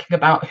thinking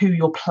about who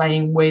you're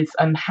playing with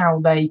and how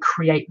they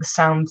create the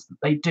sounds that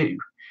they do.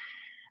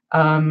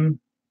 Kind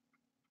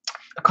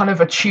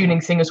of a tuning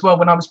thing as well,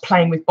 when I was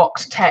playing with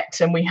Box Tet,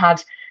 and we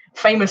had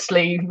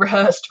famously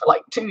rehearsed for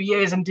like 2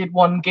 years and did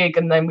one gig,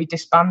 and then we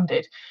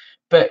disbanded.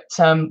 But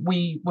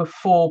we were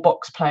 4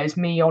 box players,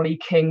 me, Ollie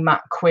King,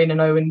 Matt Quinn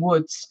and Owen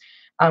Woods.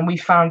 And we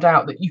found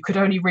out that you could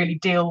only really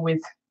deal with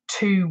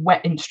 2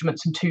 wet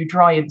instruments and 2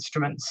 dry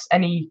instruments,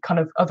 any kind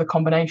of other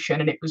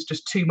combination, and it was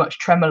just too much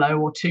tremolo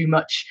or too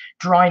much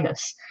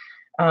dryness.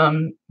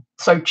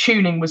 So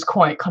tuning was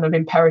quite kind of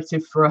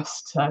imperative for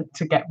us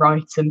to get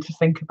right and to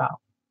think about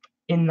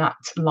in that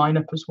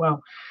lineup as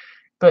well.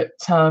 But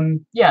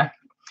yeah,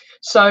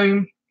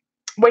 so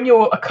when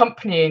you're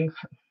accompanying,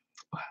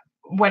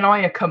 when I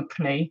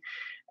accompany,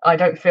 I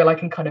don't feel I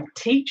can kind of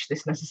teach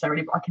this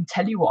necessarily, but I can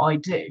tell you what I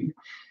do.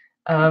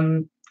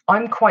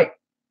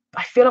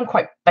 I feel I'm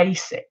quite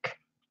basic.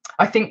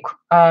 I think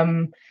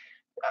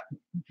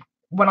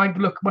when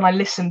I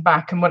listen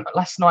back, and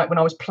last night when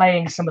I was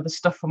playing some of the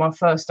stuff from my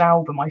first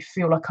album, I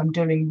feel like I'm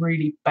doing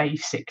really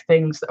basic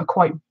things that are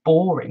quite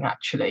boring,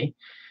 actually.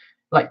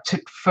 Like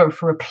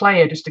for a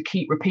player just to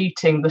keep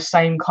repeating the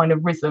same kind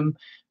of rhythm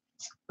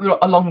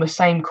along the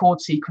same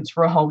chord sequence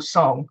for a whole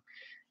song,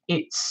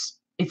 it's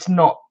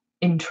not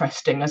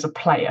interesting as a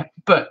player.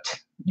 But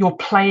you're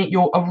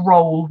a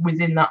role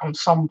within that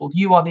ensemble.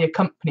 You are the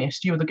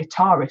accompanist, you're the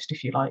guitarist,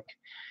 if you like.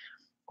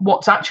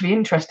 What's actually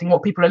interesting,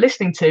 what people are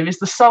listening to, is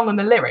the song and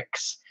the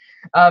lyrics.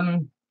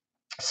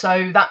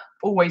 So that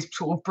always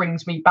sort of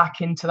brings me back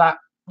into that.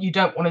 You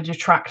don't want to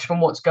detract from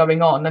what's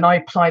going on. And I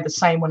apply the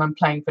same when I'm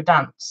playing for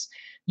dance.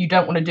 You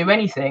don't want to do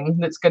anything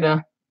that's going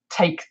to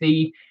take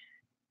the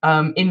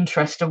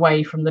interest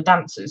away from the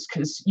dancers,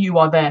 because you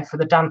are there for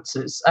the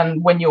dancers.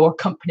 And when you're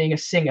accompanying a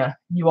singer,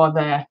 you are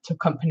there to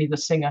accompany the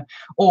singer.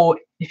 Or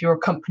if you're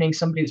accompanying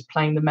somebody that's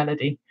playing the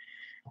melody,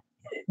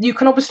 you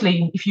can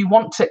obviously, if you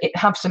want to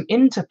have some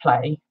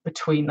interplay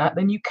between that,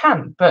 then you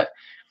can. But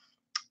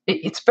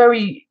it's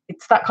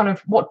that kind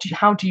of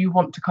how do you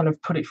want to kind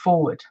of put it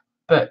forward?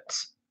 But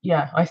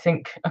yeah, I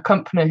think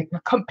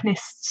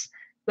accompanists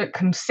that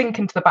can sink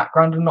into the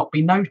background and not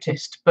be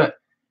noticed, but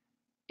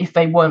if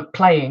they weren't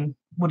playing,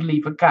 would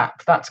leave a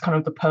gap. That's kind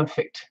of the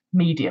perfect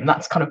medium.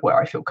 That's kind of where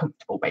I feel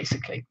comfortable,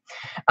 basically.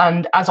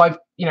 And as I've,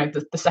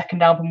 the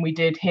second album we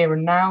did, Here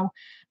and Now,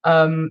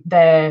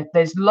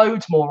 there's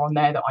loads more on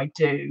there that I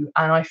do,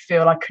 and I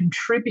feel I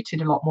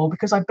contributed a lot more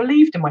because I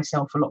believed in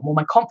myself a lot more.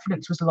 My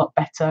confidence was a lot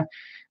better.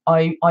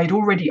 I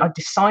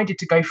decided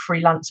to go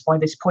freelance by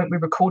this point. We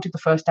recorded the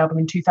first album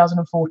in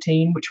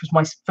 2014, which was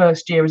my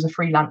first year as a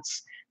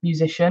freelance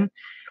musician.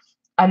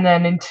 And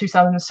then in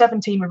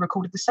 2017, we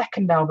recorded the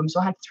second album. So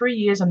I had 3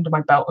 years under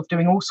my belt of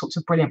doing all sorts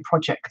of brilliant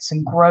projects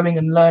and growing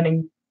and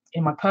learning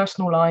in my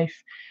personal life.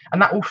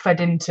 And that all fed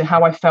into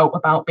how I felt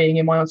about being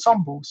in my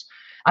ensembles.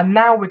 And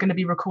now we're going to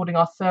be recording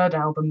our third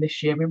album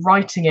this year. We're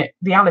writing it,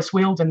 the Alice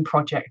Wheeldon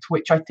project,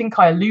 which I think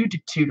I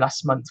alluded to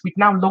last month. We've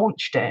now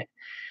launched it.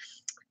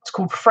 It's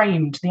called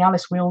Framed, the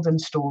Alice Wheeldon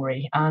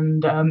Story.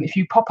 And if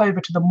you pop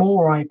over to the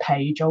Moirai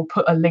page, I'll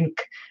put a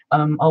link.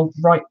 I'll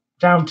write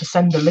down to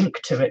send a link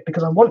to it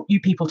because I want you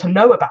people to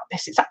know about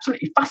this. It's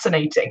absolutely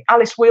fascinating.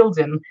 Alice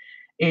Wheeldon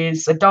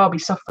is a Derby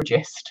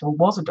suffragist, or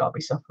was a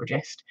Derby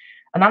suffragist,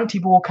 an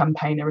anti-war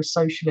campaigner, a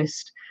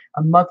socialist,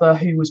 a mother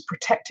who was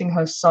protecting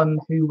her son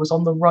who was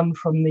on the run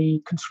from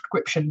the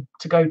conscription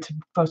to go to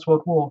First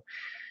World War.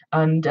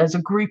 And as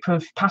a group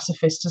of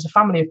pacifists, as a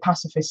family of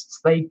pacifists,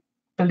 they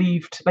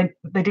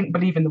didn't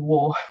believe in the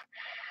war.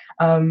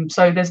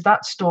 So there's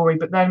that story,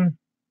 but then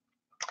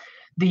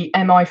the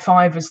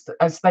MI5,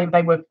 as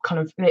they were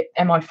kind of, the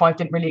MI5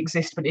 didn't really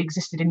exist, but it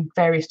existed in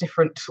various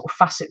different sort of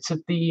facets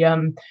of the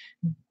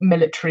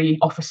military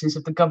offices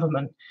of the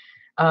government.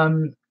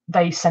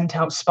 They sent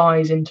out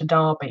spies into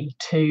Derby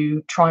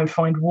to try and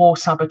find war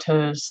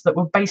saboteurs that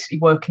were basically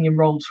working in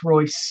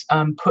Rolls-Royce,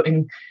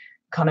 putting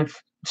kind of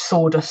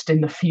sawdust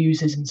in the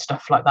fuses and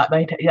stuff like that.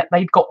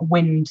 They'd got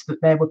wind that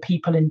there were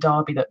people in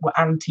Derby that were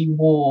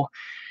anti-war,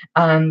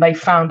 and they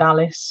found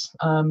Alice.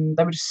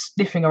 They were just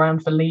sniffing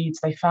around for leads.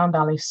 They found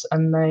Alice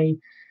and they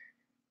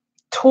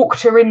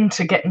talked her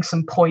into getting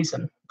some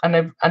poison,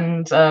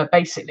 and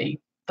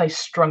basically they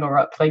strung her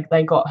up.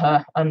 They got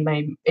her and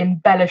they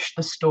embellished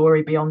the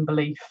story beyond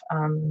belief,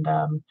 and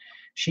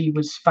she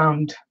was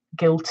found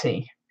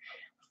guilty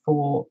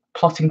for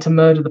plotting to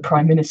murder the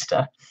Prime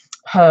Minister,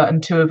 her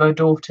and two of her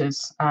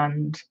daughters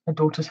and a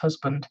daughter's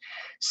husband.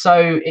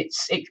 So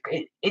it's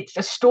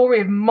a story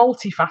of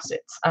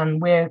multifacets,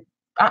 and we're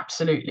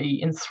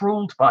absolutely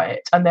enthralled by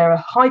it. And there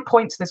are high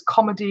points, there's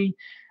comedy,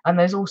 and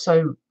there's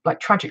also like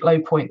tragic low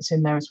points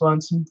in there as well,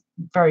 and some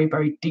very,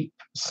 very deep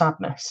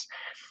sadness.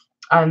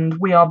 And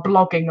we are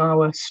blogging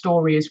our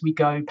story as we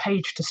go,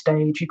 page to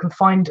stage. You can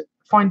find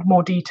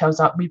more details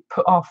out. We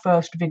put our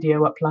first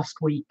video up last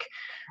week,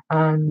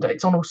 and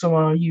it's also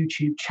on our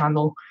YouTube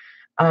channel.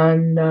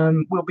 And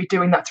we'll be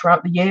doing that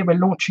throughout the year. We're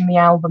launching the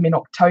album in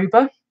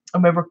October,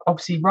 and we're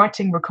obviously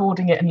writing,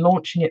 recording it, and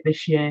launching it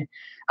this year.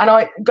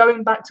 And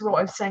going back to what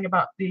I was saying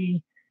about the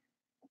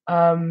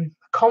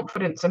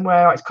confidence and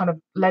where it's kind of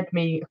led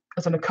me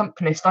as an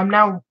accompanist,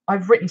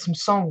 I've written some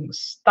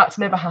songs. That's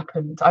never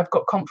happened. I've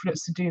got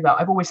confidence to do that.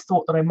 I've always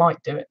thought that I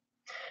might do it,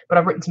 but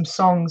I've written some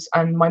songs,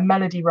 and my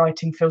melody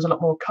writing feels a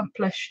lot more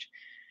accomplished,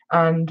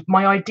 and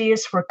my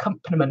ideas for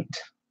accompaniment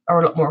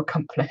are a lot more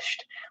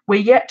accomplished. We're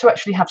yet to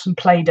actually have some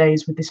play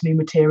days with this new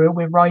material.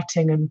 We're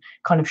writing and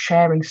kind of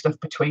sharing stuff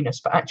between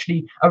us, but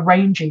actually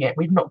arranging it,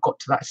 we've not got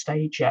to that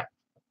stage yet.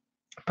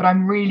 But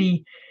I'm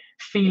really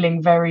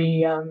feeling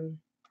very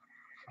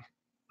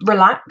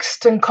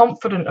relaxed and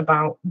confident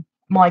about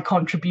my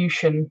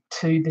contribution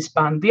to this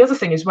band. The other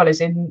thing as well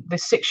is, in the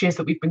 6 years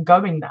that we've been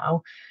going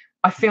now,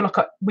 I feel like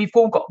we've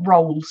all got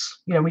roles.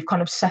 We've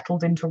kind of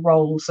settled into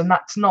roles, and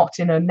that's not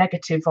in a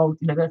negative,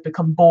 they've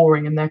become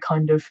boring and they're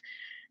kind of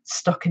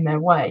stuck in their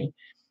way.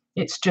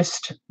 It's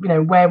just,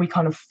 where we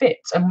kind of fit.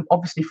 And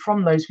obviously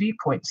from those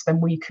viewpoints, then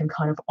we can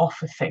kind of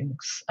offer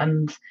things.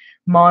 And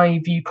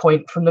my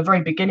viewpoint from the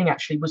very beginning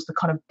actually was the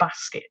kind of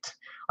basket.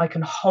 I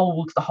can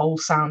hold the whole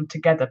sound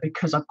together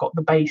because I've got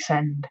the bass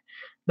end,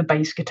 the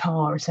bass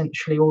guitar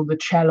essentially, or the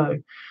cello,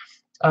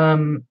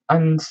 and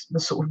the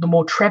sort of the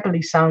more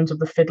trebly sounds of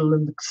the fiddle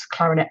and the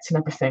clarinets and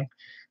everything.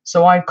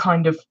 So I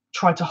kind of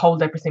try to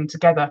hold everything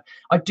together.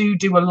 I do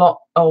a lot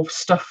of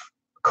stuff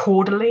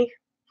chordally,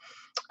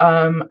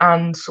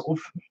 and sort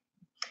of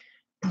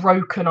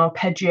broken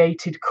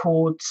arpeggiated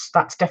chords.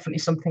 That's definitely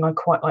something I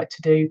quite like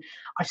to do.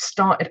 I've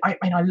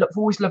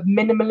always loved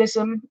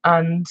minimalism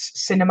and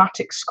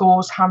cinematic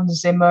scores. Hans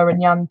Zimmer and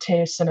Jan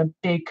Tiersen are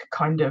big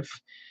kind of,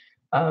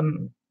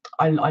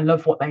 I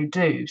love what they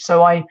do.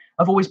 So I've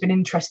always been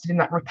interested in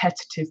that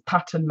repetitive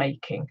pattern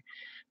making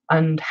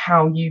and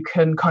how you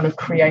can kind of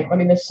create.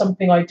 There's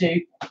something I do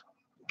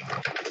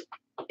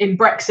in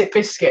Brexit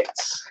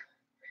Biscuits,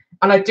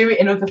 and I do it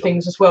in other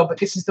things as well, but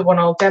this is the one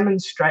I'll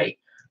demonstrate,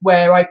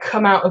 where I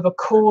come out of a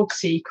chord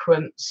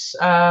sequence.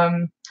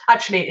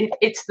 Actually,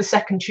 it's the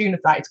second tune of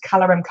that. It's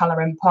Calarem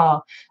Calarem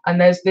Pa, and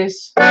there's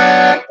this.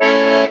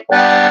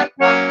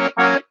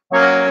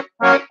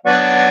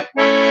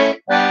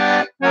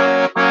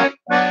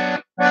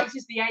 This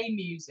is the A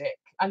music,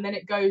 and then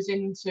it goes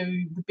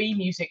into the B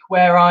music,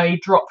 where I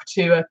drop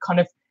to a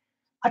kind of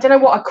I don't know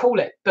what I call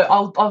it, but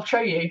I'll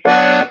show you.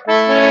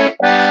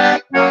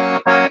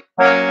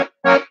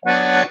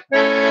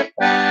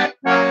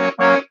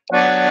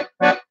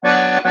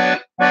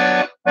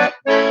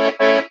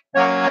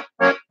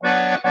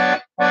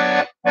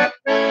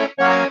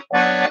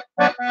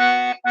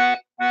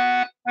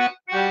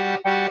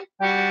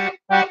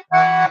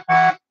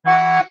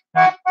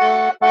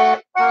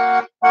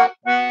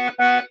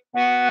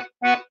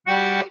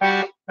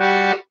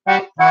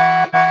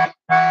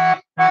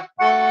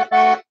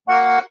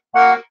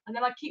 And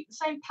then I keep the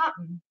same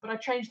pattern, but I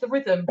change the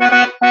rhythm.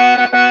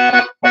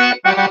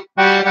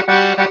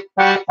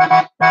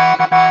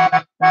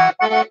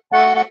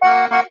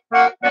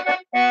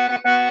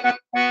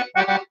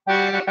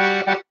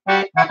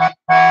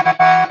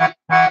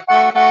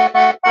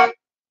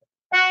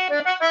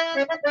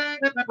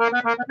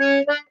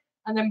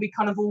 And then we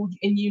kind of all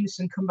in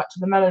unison come back to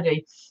the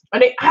melody,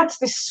 and it adds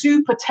this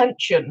super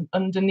tension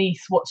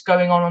underneath what's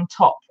going on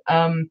top.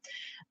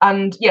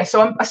 And yeah,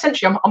 so I'm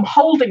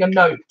holding a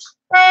note,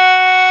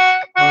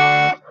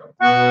 a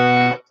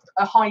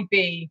high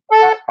B,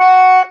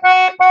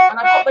 and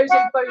I've got those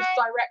in both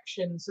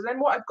directions. So then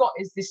what I've got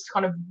is this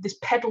kind of this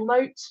pedal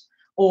note,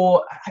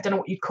 or I don't know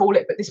what you'd call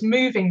it, but this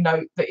moving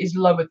note that is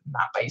lower than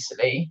that,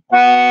 basically. So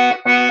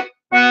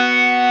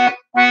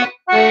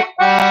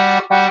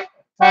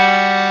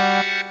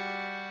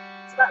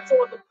that's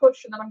all at the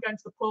push, and then I'm going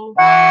to the pull.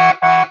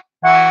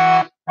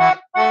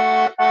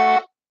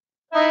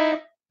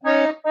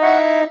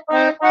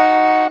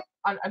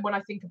 And when I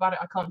think about it,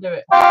 I can't do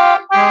it.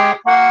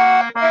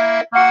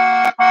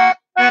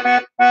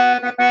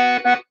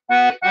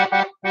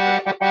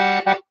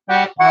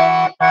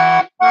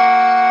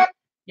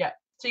 Yeah,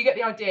 so you get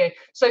the idea.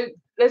 So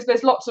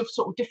there's lots of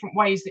sort of different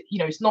ways that, you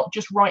know, it's not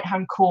just right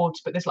hand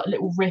chords, but there's like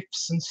little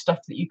riffs and stuff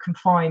that you can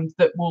find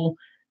that will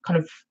kind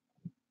of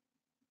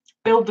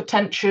build the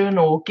tension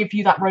or give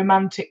you that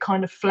romantic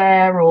kind of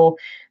flair, or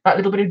that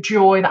little bit of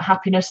joy, that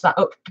happiness, that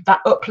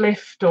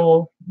uplift,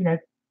 or, you know,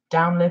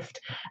 downlift.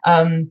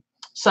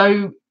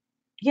 So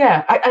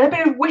yeah, and a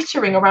bit of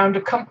whittering around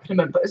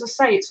accompaniment, but as I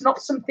say, it's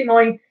not something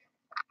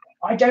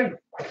I don't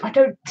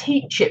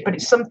teach it, but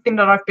it's something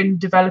that I've been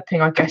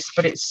developing, I guess.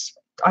 But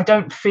I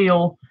don't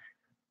feel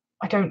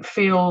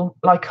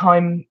like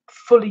I'm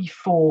fully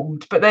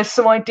formed, but there's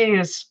some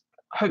ideas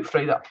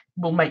hopefully that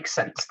will make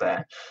sense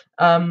there.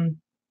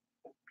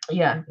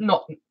 Yeah,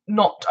 not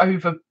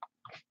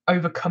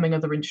overcoming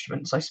other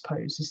instruments, I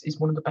suppose, is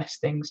one of the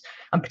best things.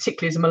 And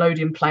particularly as a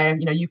melodeon player,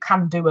 you know, you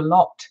can do a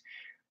lot,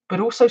 but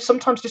also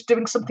sometimes just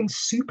doing something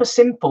super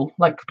simple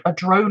like a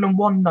drone and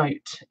one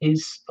note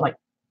is like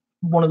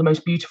one of the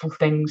most beautiful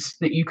things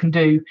that you can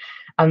do,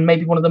 and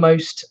maybe one of the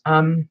most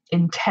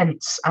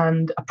intense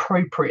and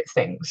appropriate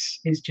things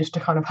is just to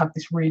kind of have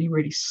this really,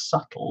 really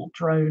subtle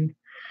drone.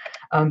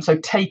 So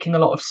taking a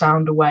lot of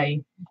sound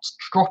away,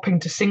 dropping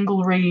to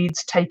single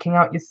reeds, taking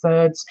out your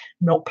thirds,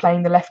 not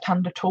playing the left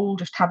hand at all,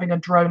 just having a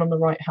drone on the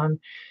right hand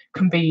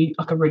can be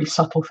like a really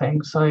subtle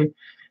thing. So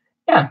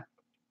yeah,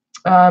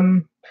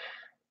 I'm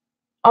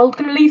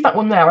going to leave that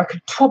one there. I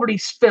could probably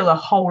fill a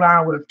whole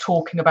hour of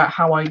talking about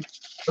how I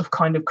have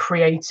kind of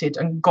created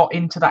and got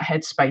into that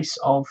headspace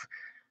of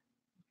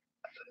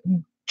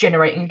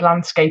generating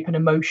landscape and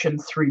emotion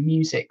through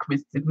music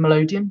with the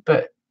melodeon.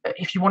 But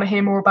if you want to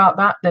hear more about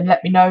that, then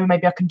let me know.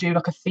 Maybe I can do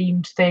like a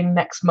themed thing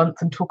next month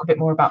and talk a bit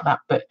more about that.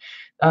 But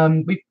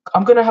I'm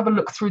going to have a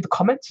look through the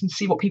comments and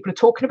see what people are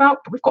talking about.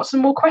 But we've got some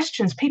more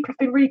questions. People have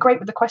been really great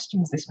with the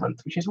questions this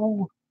month, which is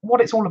all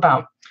what it's all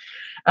about.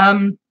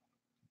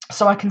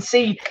 So I can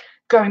see,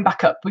 going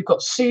back up, we've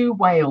got Sue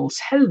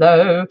Wales.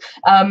 Hello.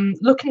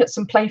 Looking at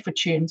some play for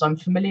tunes, I'm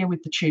familiar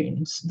with the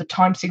tunes. The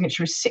time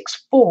signature is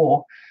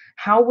 6/4.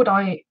 How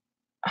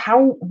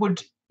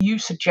would you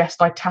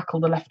suggest I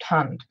tackle the left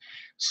hand?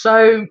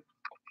 So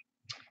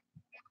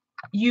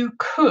you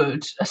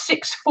could, a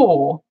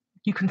 6/4,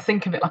 you can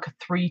think of it like a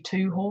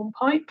 3/2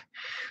 hornpipe.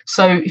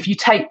 So if you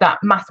take that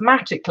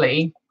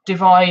mathematically,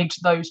 divide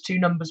those two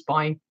numbers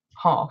by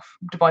half,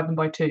 divide them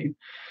by 2.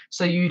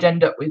 So you'd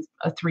end up with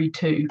a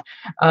 3/2.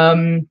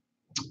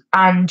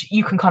 And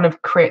you can kind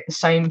of create the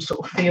same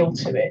sort of feel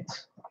to it.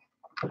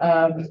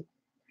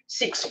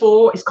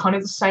 6/4 is kind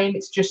of the same.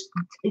 It's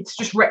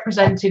just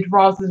represented,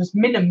 rather than as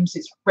minims,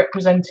 it's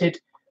represented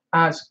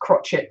as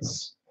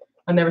crotchets,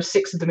 and there are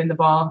 6 of them in the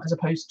bar as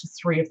opposed to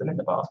 3 of them in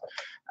the bar.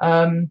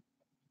 And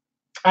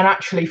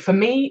actually, for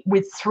me,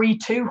 with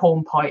 3/2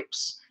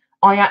 hornpipes,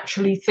 I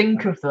actually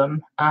think of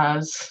them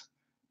as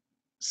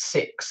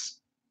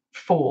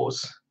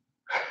 6/4s.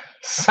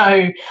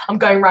 So I'm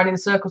going around in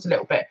circles a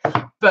little bit.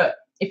 But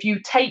if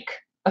you take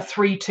a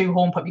 3/2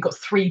 hornpipe, you've got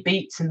 3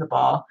 beats in the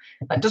bar.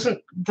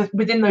 That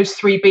within those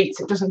 3 beats,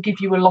 it doesn't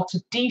give you a lot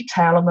of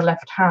detail on the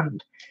left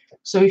hand.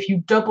 So if you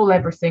double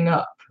everything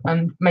up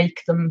and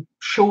make them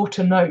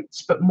shorter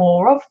notes but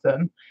more of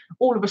them,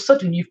 all of a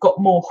sudden you've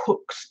got more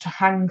hooks to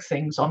hang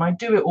things on. I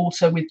do it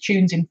also with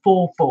tunes in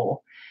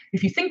 4/4.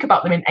 if you think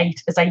about them in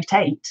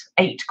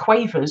eight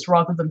quavers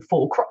rather than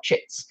 4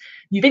 crotchets,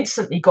 you've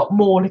instantly got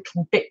more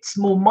little bits,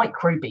 more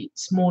micro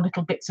beats, more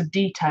little bits of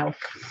detail.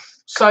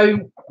 So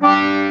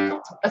a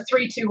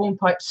 3/2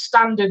 hornpipe,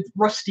 standard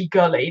rusty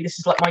gully. This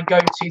is like my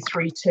go-to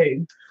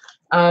 3/2.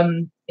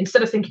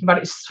 Instead of thinking about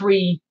it as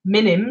 3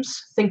 minims,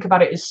 think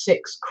about it as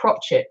 6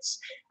 crotchets,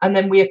 and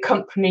then we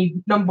accompany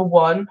number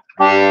 1.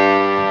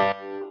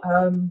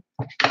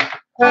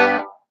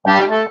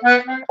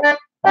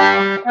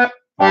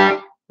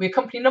 We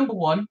accompany number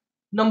 1,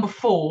 number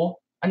 4,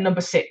 and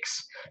number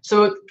 6.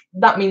 So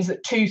that means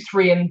that 2,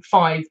 3, and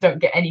 5 don't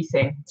get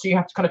anything. So you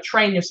have to kind of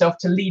train yourself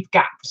to leave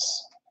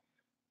gaps.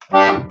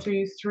 1,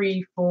 2,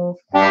 3, 4,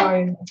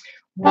 5.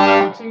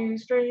 1, 2,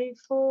 3,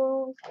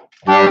 4.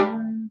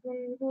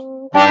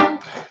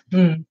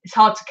 It's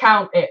hard to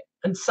count it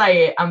and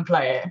say it and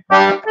play it.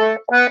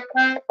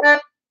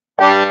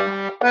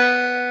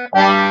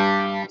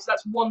 So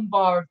that's 1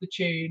 bar of the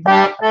tune.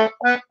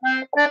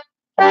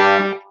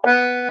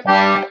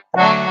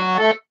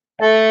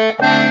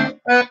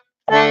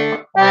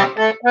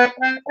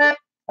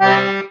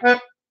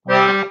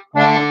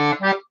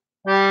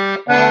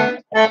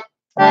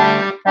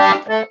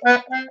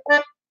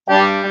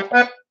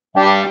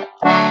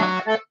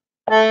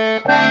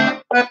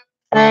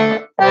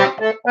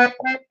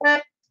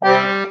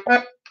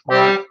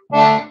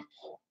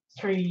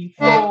 3,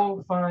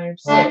 4, 5,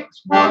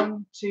 6.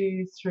 1,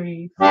 2,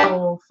 3,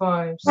 4,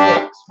 5,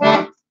 6.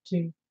 1,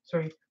 2,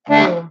 3,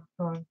 4,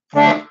 5,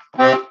 6.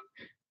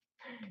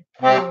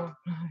 4,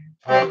 5,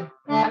 6.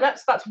 And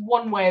that's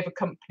one way of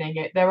accompanying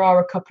it. There are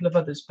a couple of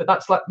others, but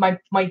that's like my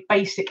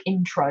basic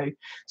intro.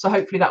 So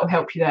hopefully that will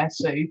help you there,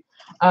 Sue.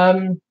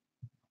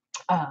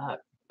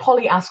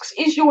 Polly asks,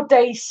 is your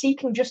day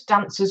seeking just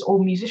dancers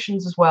or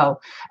musicians as well?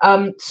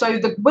 So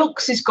the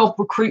Wilkes Gob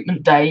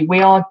Recruitment Day,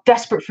 we are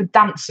desperate for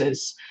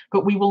dancers,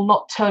 but we will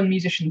not turn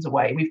musicians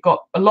away. We've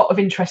got a lot of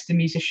interest in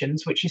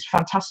musicians, which is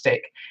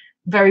fantastic.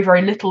 Very,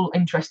 very little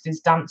interest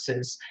is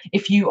dancers.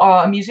 If you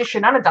are a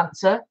musician and a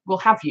dancer, we'll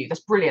have you.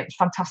 That's brilliant,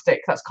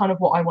 fantastic. That's kind of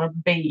what I want to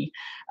be.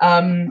 I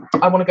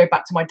want to go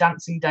back to my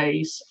dancing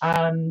days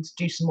and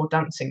do some more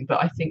dancing,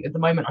 but I think at the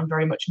moment I'm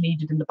very much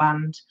needed in the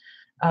band.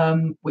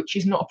 Which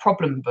is not a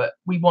problem, but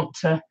we want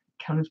to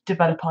kind of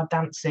develop our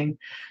dancing.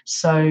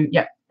 So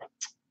yeah,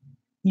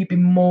 you'd be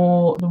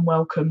more than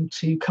welcome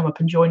to come up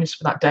and join us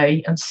for that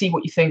day and see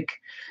what you think.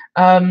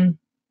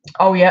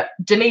 Oh yeah,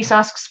 Denise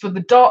asks for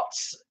the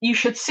dots. You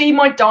should see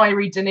my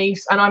diary,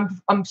 Denise, and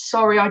I'm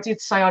sorry, I did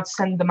say I'd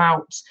send them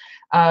out,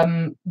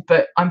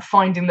 but I'm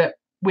finding that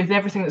with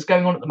everything that's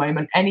going on at the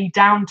moment, any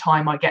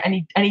downtime I get,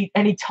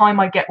 any time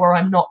I get where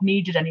I'm not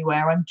needed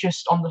anywhere, I'm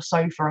just on the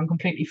sofa. I'm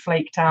completely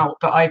flaked out.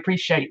 But I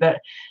appreciate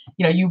that,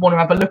 you know, you want to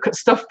have a look at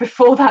stuff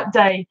before that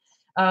day.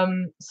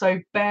 So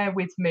bear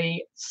with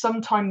me.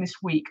 Sometime this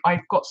week,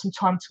 I've got some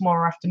time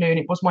tomorrow afternoon.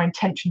 It was my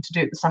intention to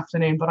do it this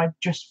afternoon, but I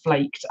just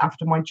flaked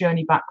after my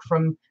journey back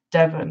from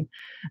Devon.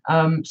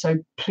 So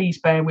please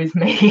bear with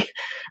me.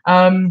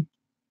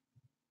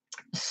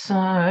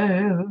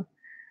 So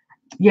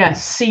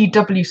yes,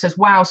 CW says,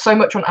 wow, so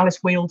much on Alice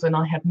Wheeldon.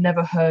 I had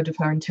never heard of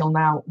her until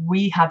now.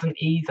 We hadn't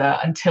either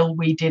until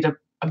we did a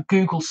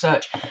Google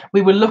search.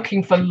 We were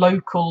looking for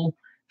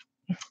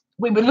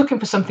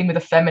something with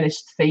a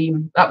feminist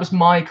theme. That was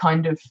my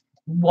kind of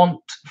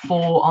want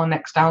for our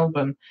next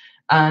album.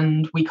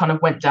 And we kind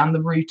of went down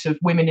the route of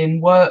women in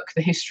work,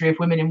 the history of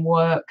women in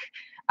work.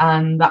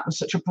 And that was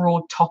such a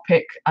broad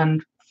topic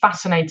and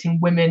fascinating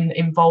women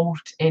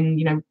involved in,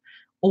 you know,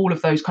 all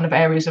of those kind of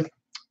areas of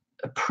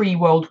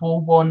pre-World War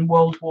One,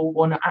 World War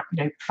One,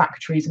 you know,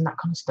 factories and that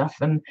kind of stuff,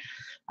 and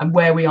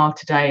where we are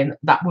today. And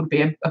that would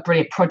be a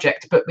brilliant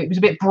project, but it was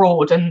a bit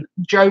broad. And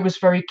Joe was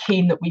very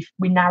keen that we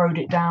narrowed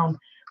it down.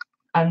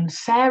 And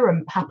Sarah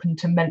happened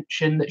to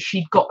mention that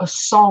she'd got a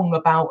song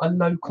about a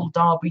local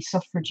Derby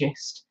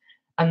suffragist,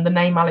 and the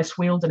name Alice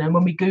Wheeldon. And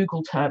when we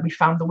Googled her, we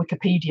found the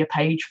Wikipedia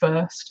page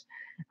first,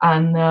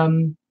 and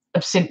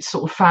have since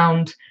sort of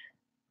found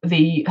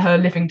her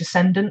living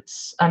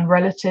descendants and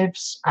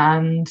relatives,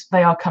 and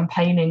they are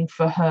campaigning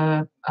for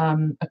her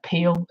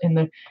appeal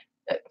in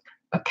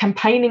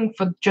campaigning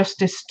for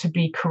justice to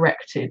be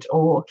corrected,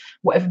 or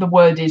whatever the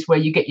word is, where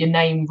you get your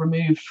name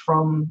removed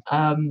from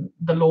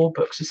the law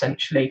books,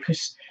 essentially,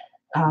 because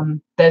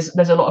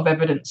there's a lot of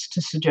evidence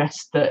to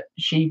suggest that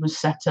she was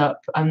set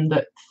up and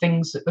that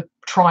things at the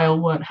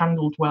trial weren't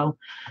handled well,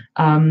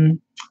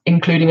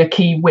 including a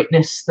key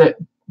witness that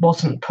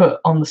wasn't put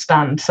on the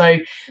stand. So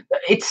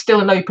it's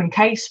still an open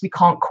case. We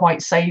can't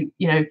quite say,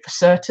 you know, for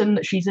certain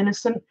that she's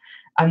innocent,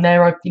 and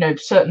there are, you know,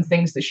 certain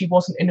things that she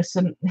wasn't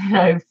innocent, you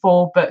know,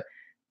 for, but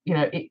you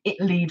know, it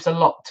leaves a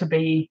lot to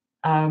be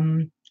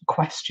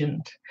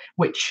questioned,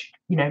 which,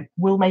 you know,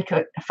 will make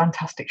a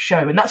fantastic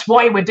show. And that's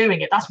why we're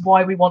doing it. That's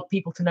why we want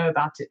people to know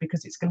about it,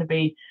 because it's going to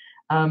be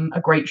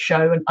a great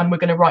show. And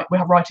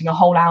we're writing a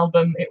whole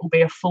album. It will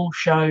be a full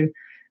show,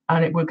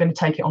 and we're going to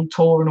take it on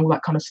tour and all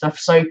that kind of stuff.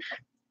 So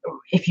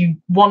if you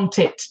want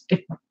it,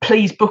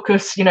 please book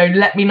us.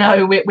 Let me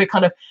know.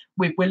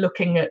 We're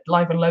looking at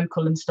live and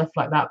local and stuff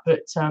like that.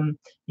 But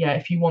yeah,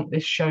 if you want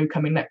this show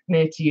coming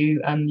near to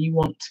you, and you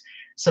want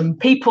some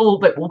people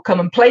that will come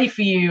and play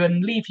for you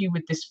and leave you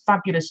with this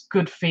fabulous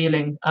good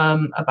feeling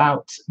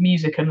about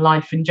music and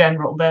life in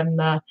general, then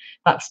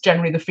that's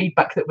generally the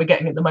feedback that we're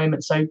getting at the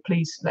moment. So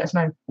please let us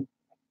know.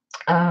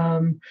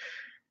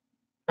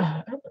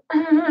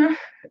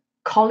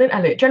 Colin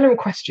Elliott, general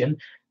question: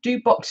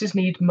 do boxes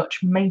need much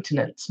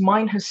maintenance?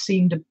 Mine has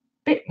seemed a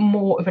bit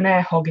more of an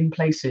air hog in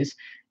places.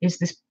 Is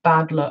this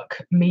bad luck,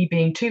 me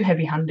being too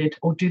heavy-handed,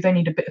 or do they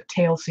need a bit of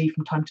TLC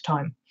from time to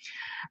time?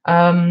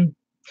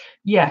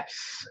 Yes,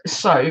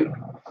 so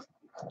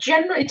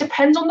generally it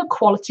depends on the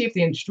quality of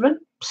the instrument.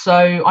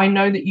 So I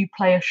know that you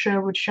play a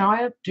Sherwood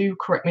Shire, do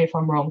correct me if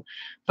I'm wrong,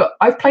 but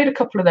I've played a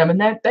couple of them, and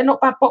they're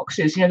not bad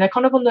boxes. They're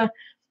kind of on the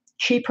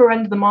cheaper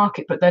end of the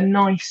market, but they're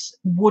nice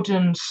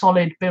wooden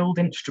solid build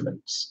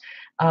instruments.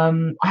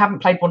 I haven't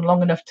played one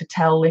long enough to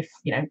tell if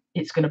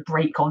it's going to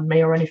break on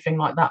me or anything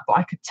like that, but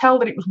I could tell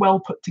that it was well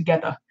put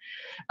together.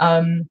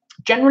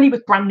 Generally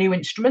with brand new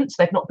instruments,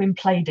 they've not been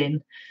played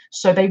in,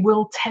 so they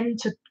will tend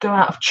to go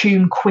out of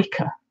tune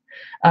quicker,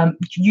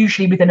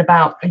 usually within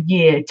about a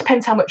year. It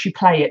depends how much you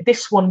play it.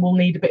 This one will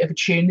need a bit of a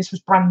tune. This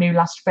was brand new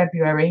last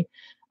February,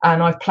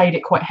 and I've played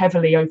it quite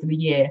heavily over the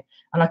year,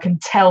 and I can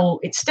tell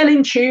it's still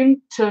in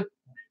tune to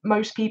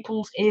most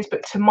people's ears,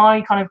 but to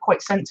my kind of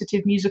quite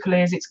sensitive musical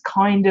ears, it's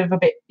kind of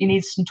it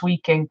needs some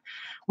tweaking,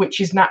 which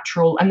is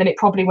natural, and then it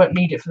probably won't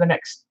need it for the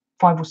next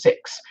 5 or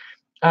 6,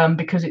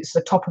 because it's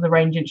the top of the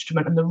range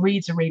instrument, and the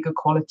reeds are really good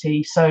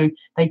quality, so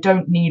they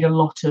don't need a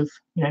lot of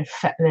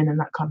fettling and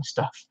that kind of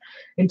stuff.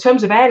 In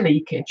terms of air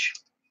leakage,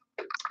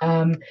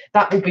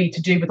 that will be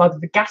to do with either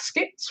the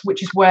gaskets,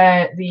 which is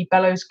where the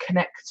bellows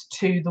connect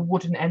to the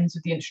wooden ends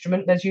of the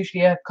instrument. There's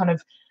usually a kind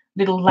of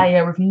little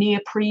layer of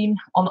neoprene.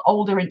 On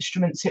older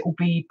instruments, it will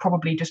be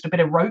probably just a bit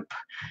of rope,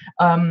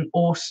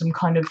 or some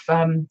kind of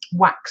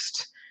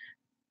waxed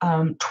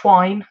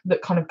twine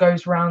that kind of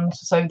goes around,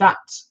 so that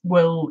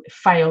will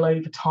fail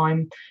over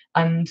time.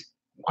 And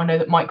I know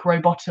that Mike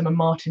Rowbottom and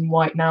Martin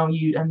White now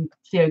use, and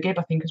Theo Gibb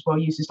I think as well,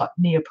 uses like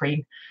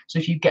neoprene. So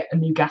if you get a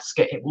new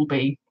gasket, it will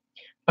be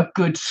a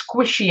good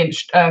squishy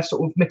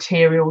sort of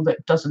material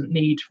that doesn't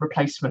need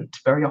replacement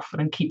very often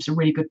and keeps a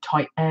really good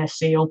tight air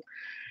seal.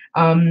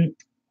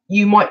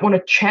 You might want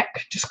to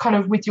check just kind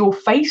of with your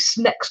face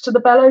next to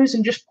the bellows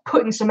and just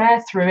putting some air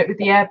through it with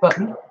the air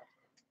button,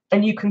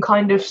 and you can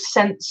kind of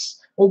sense,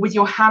 or with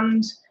your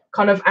hand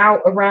kind of out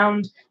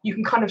around, you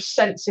can kind of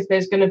sense if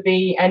there's going to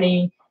be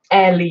any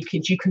air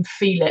leakage. You can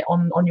feel it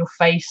on your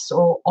face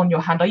or on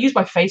your hand. I use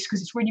my face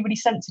because it's really, really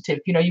sensitive.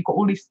 You've got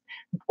all these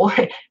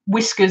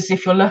whiskers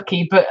if you're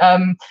lucky, but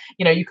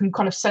you can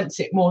kind of sense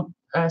it more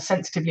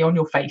sensitively on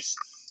your face.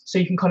 So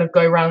you can kind of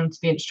go around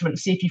the instrument and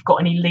see if you've got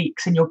any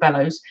leaks in your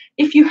bellows.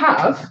 If you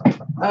have,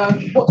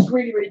 what's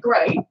really, really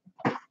great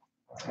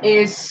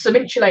is some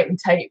insulating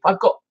tape.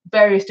 I've got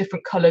various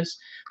different colours,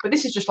 but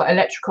this is just like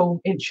electrical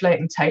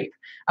insulating tape.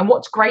 And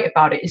what's great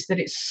about it is that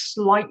it's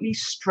slightly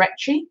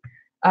stretchy,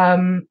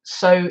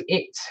 so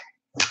it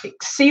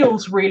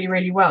seals really,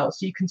 really well.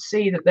 So you can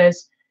see that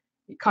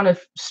it kind of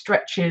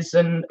stretches,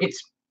 and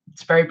it's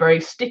very,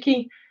 very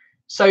sticky.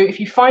 So if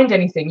you find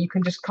anything, you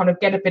can just kind of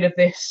get a bit of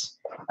this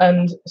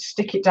and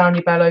stick it down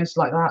your bellows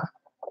like that.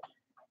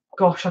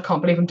 Gosh, I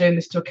can't believe I'm doing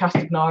this to a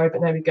Castagnaro,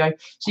 but there we go.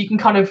 So you can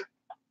kind of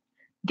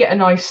get a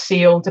nice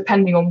seal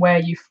depending on where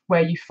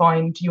you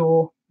find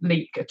your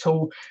leak at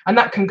all, and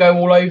that can go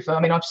all over. I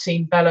mean, I've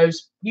seen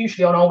bellows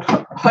usually on old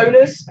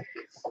Honers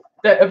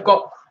that have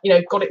got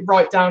it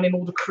right down in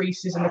all the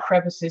creases and the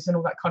crevices and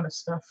all that kind of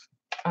stuff.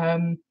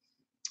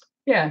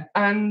 Yeah,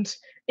 and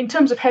in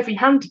terms of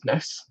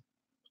heavy-handedness,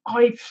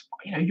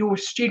 you're a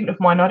student of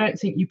mine. I don't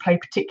think you play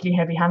particularly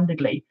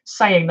heavy-handedly.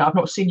 Saying that, I've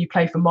not seen you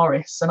play for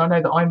Morris, and I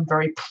know that I'm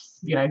very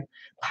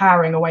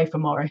powering away for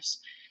Morris.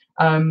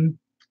 And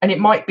it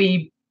might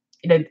be,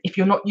 if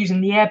you're not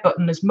using the air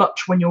button as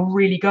much when you're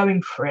really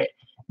going for it,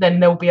 then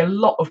there'll be a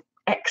lot of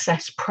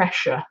excess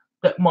pressure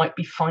that might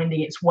be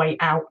finding its way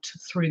out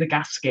through the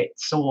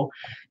gaskets or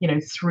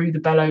through the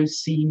bellows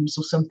seams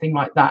or something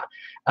like that.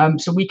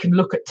 So we can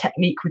look at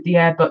technique with the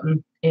air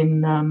button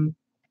in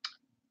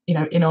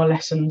in our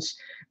lessons.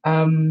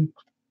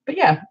 But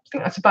yeah, I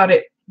think that's about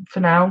it for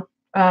now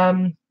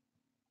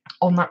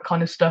on that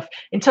kind of stuff.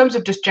 In terms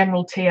of just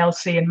general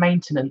TLC and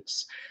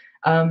maintenance,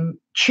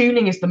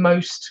 tuning is the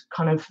most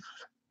kind of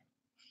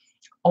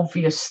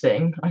obvious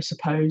thing, I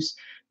suppose.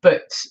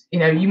 But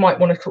you might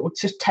want to sort of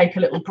just take a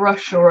little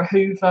brush or a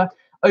hoover,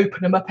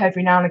 open them up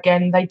every now and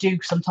again. They do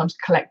sometimes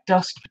collect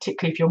dust,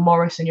 particularly if you're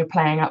Morris and you're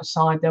playing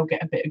outside. They'll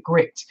get a bit of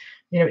grit.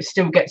 It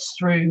still gets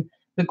through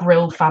the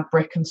grill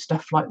fabric and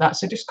stuff like that.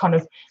 So just kind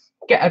of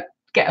get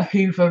a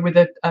hoover with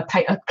a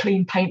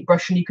clean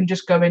paintbrush, and you can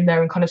just go in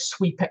there and kind of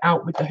sweep it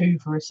out with the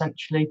hoover,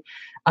 essentially.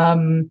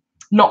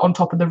 Not on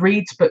top of the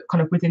reeds, but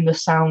kind of within the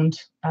sound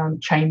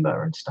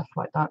chamber and stuff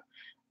like that.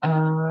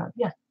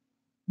 Yeah,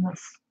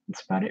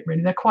 that's about it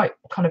really. They're quite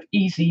kind of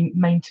easy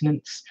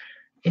maintenance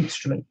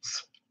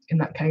Instruments in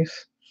that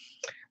case.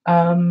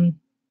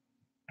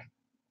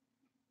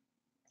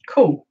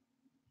 Cool.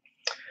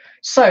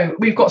 So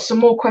we've got some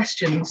more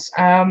questions.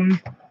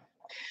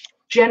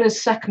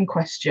 Jenna's second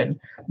question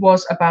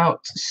was about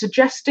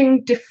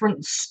suggesting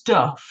different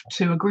stuff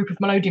to a group of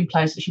Melodeon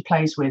players that she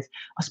plays with.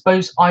 I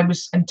suppose I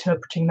was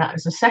interpreting that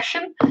as a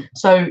session.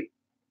 So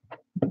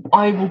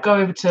I will go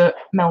over to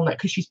Mel now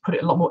because she's put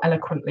it a lot more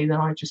eloquently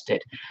than I just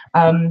did.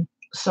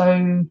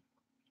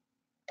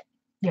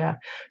 Yeah,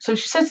 so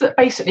she says that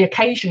basically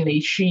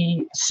occasionally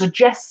she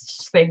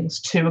suggests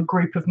things to a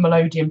group of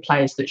Melodeon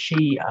players that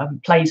she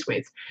plays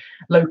with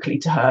locally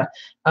to her.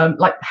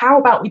 Like, how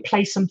about we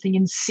play something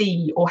in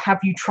C, or have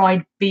you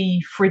tried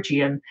B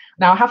Phrygian?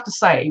 Now, I have to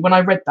say, when I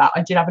read that,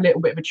 I did have a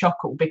little bit of a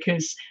chuckle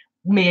because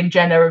me and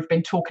Jenna have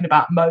been talking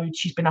about modes.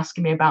 She's been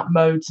asking me about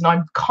modes, and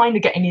I'm kind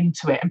of getting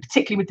into it. And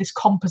particularly with this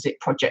composite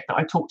project that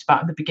I talked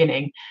about at the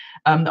beginning,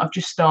 that I've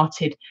just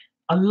started,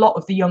 a lot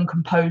of the young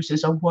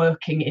composers are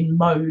working in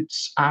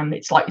modes, and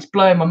it's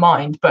blowing my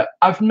mind. But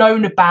I've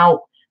known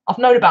about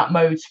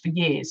modes for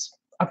years.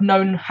 I've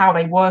known how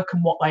they work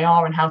and what they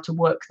are and how to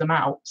work them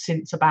out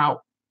since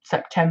about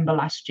September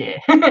last year.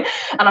 And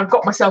I've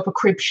got myself a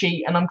crib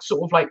sheet, and I'm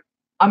sort of like,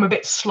 I'm a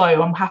bit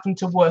slow. I'm having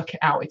to work it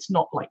out. It's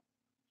not like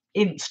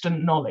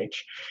instant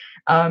knowledge.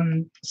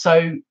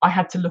 So I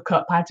had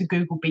to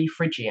Google B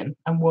Phrygian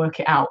and work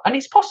it out. And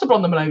it's possible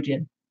on the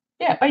Melodeon.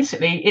 Yeah,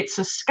 basically it's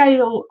a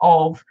scale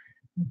of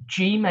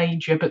G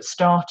major but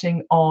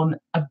starting on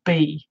a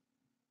B.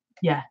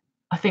 Yeah,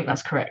 I think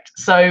that's correct.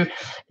 So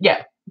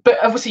yeah, but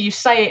obviously you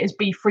say it as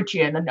B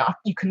Phrygian and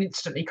you can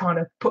instantly kind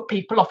of put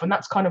people off, and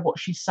that's kind of what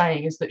she's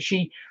saying, is that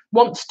she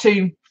wants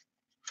to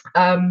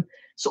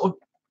sort of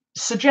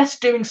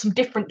suggest doing some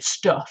different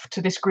stuff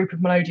to this group of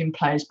Melodeon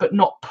players but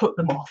not put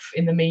them off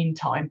in the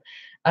meantime.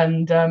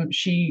 And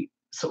she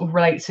sort of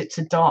relates it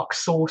to dark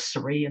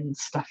sorcery and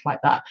stuff like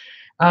that.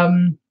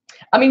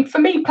 I mean, for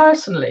me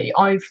personally,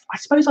 I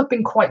suppose I've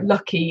been quite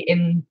lucky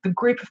in the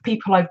group of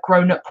people I've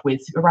grown up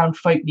with around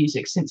folk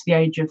music since the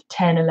age of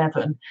 10,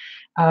 11.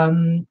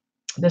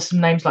 There's some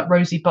names like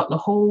Rosie Butler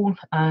Hall,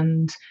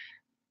 and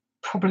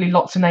probably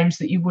lots of names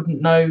that you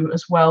wouldn't know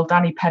as well.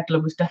 Danny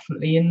Pedler was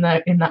definitely in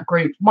that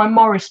group. My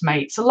Morris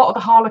mates, a lot of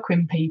the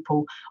Harlequin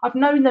people, I've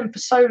known them for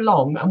so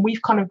long, and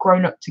we've kind of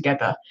grown up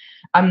together.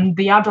 And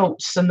the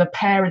adults and the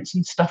parents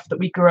and stuff that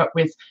we grew up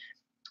with,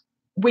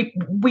 we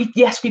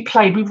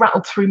played, we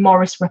rattled through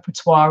Morris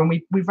repertoire, and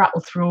we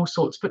rattled through all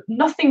sorts, but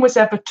nothing was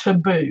ever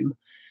taboo.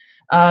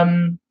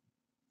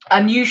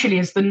 And usually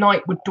as the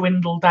night would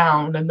dwindle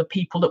down and the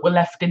people that were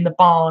left in the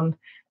barn,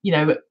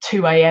 at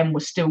 2 a.m. were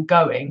still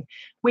going,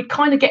 we'd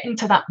kind of get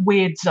into that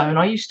weird zone.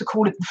 I used to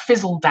call it the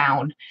fizzle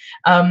down,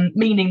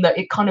 meaning that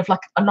it kind of like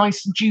a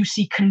nice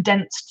juicy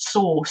condensed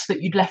sauce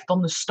that you'd left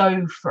on the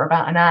stove for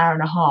about an hour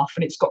and a half,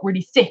 and it's got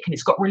really thick and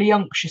it's got really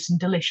unctuous and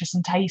delicious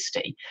and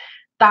tasty.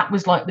 That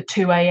was like the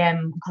 2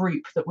 a.m.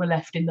 group that were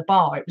left in the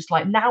bar. It was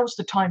like, now's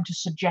the time to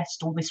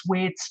suggest all this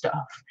weird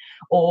stuff,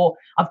 or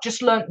I've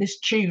just learnt this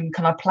tune,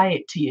 can I play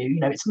it to you?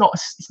 It's not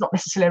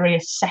necessarily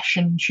a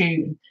session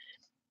tune,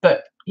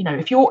 but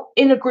if you're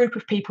in a group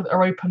of people that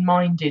are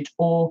open-minded,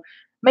 or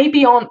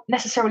maybe aren't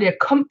necessarily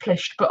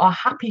accomplished but are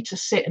happy to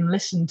sit and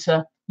listen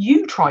to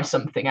you try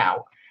something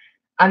out,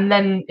 and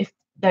then if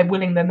they're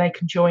willing, then they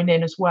can join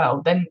in as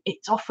well, then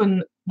it's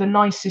often the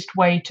nicest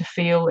way to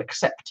feel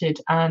accepted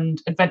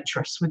and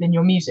adventurous within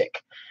your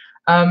music.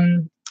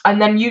 And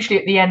then usually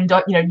at the end,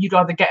 you'd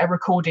either get a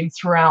recording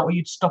throughout, or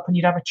you'd stop and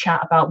you'd have a chat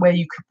about where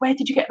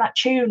did you get that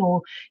tune,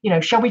 or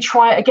shall we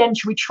try it again?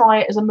 Should we try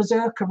it as a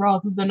mazurka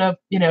rather than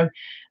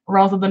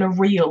a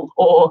reel,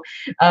 or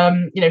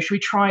should we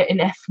try it in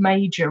F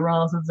major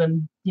rather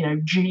than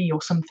G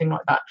or something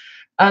like that?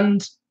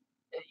 And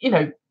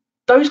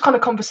those kind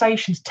of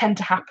conversations tend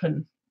to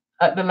happen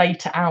at the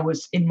later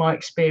hours, in my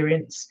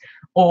experience,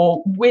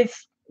 or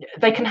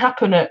they can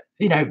happen at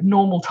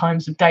normal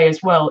times of day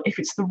as well, if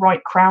it's the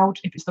right crowd,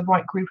 if it's the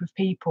right group of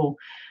people.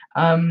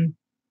 And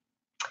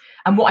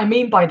what I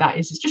mean by that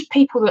is, it's just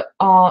people that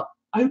are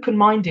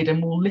open-minded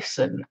and will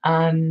listen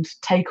and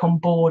take on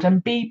board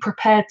and be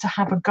prepared to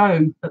have a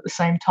go at the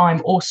same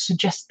time, or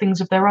suggest things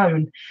of their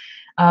own.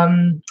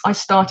 I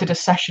started a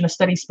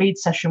steady speed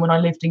session, when I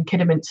lived in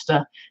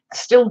Kidderminster,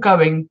 still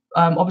going,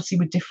 obviously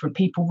with different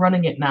people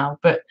running it now,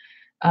 but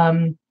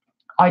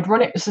I'd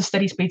run it as a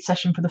steady speed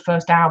session for the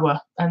first hour,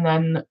 and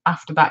then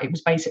after that it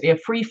was basically a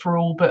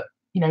free-for-all, but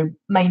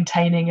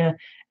maintaining a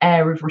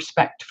air of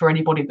respect for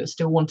anybody that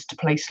still wanted to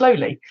play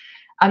slowly.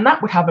 And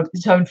that would have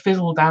its own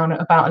fizzle down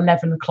at about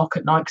 11 o'clock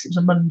at night, because it was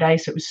a Monday,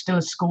 so it was still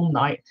a school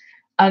night.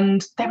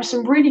 And there were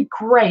some really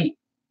great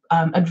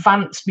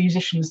advanced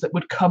musicians that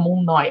would come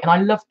all night, and I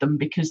loved them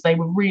because they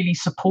were really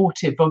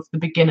supportive of the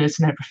beginners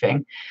and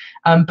everything.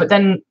 But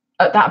then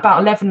at that about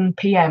 11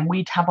 p.m.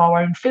 we'd have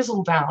our own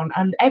fizzle down,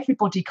 and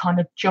everybody kind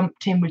of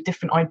jumped in with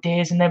different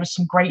ideas, and there was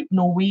some great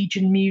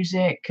Norwegian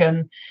music,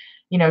 and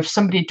if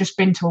somebody had just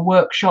been to a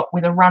workshop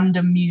with a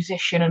random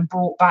musician and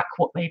brought back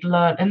what they'd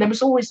learned, and there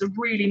was always a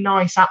really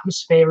nice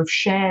atmosphere of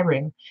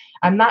sharing.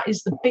 And that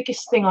is the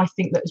biggest thing I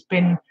think that has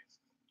been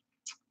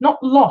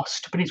not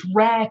lost, but it's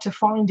rare to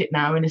find it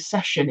now in a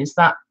session, is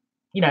that,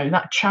 you know,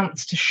 that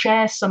chance to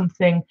share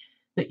something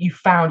that you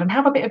found and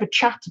have a bit of a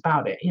chat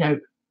about it, you know,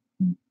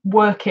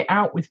 work it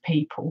out with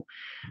people.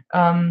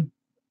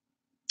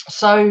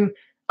 So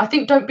I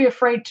think don't be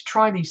afraid to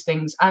try these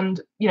things,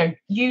 and, you know,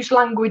 use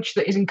language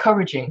that is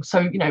encouraging. So,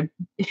 you know,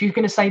 if you're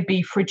going to say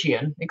B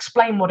Phrygian,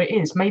 explain what it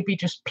is. Maybe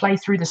just play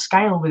through the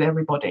scale with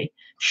everybody.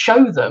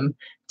 Show them.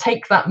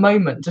 Take that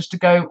moment just to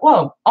go,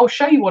 well, I'll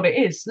show you what it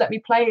is. Let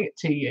me play it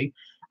to you.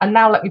 And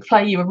now let me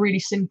play you a really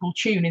simple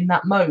tune in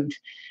that mode.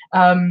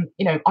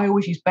 You know, I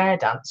always use bear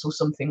dance or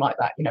something like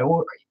that, you know,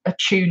 or a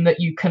tune that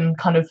you can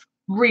kind of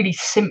really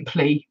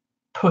simply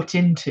put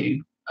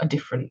into a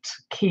different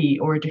key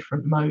or a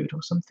different mode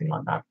or something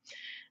like that.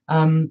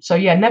 So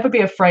yeah, never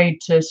be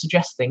afraid to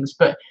suggest things,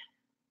 but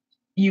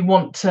you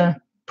want to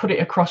put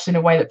it across in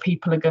a way that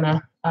people are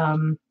gonna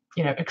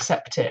you know,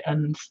 accept it.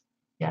 And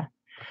yeah.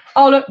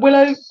 Oh look,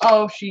 Willow.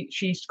 Oh,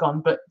 she's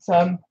gone, but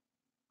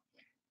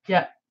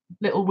yeah,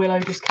 little Willow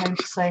just came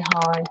to say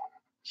hi.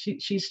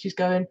 She's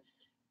going.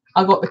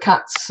 I got the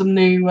cats some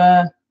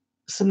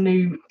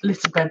new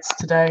litter beds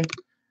today,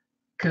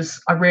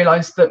 because I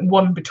realised that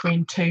 1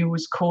 between 2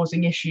 was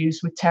causing issues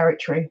with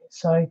territory.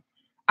 So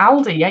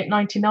Aldi,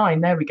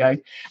 £8.99. There we go.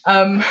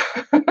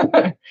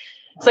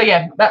 So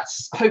yeah,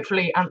 that's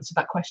hopefully answered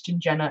that question,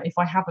 Jenna. If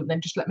I haven't,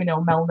 then just let me know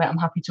on Melnet. I'm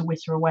happy to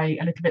whitter away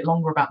a little bit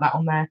longer about that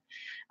on there.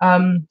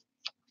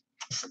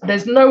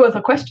 There's no other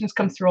questions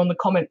come through on the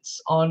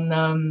comments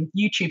on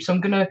YouTube, so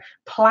I'm going to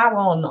plow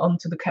on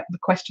onto the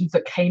questions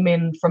that came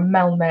in from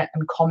Melnet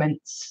and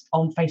comments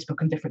on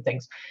Facebook and different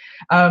things.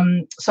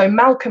 So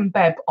Malcolm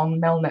Bebb on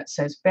Melnet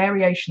says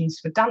variations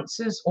for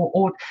dancers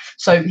or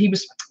so he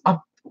was.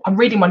 I'm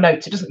reading my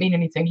notes. It doesn't mean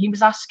anything. He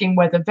was asking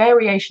whether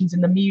variations in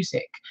the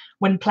music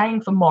when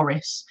playing for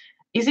Morris,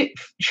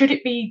 should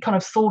it be kind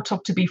of thought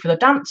of to be for the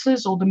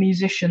dancers or the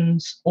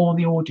musicians or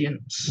the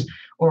audience,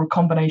 or a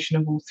combination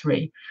of all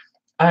three?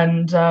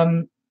 And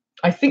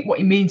I think what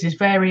he means is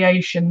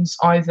variations,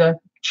 either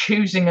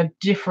choosing a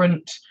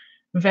different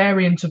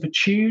variant of a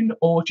tune,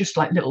 or just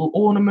like little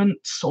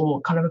ornaments,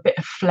 or kind of a bit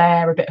of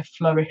flair, a bit of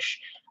flourish,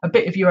 a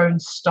bit of your own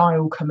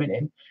style coming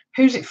in.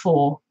 Who's it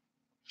for?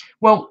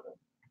 Well,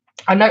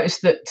 I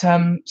noticed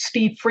that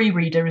Steve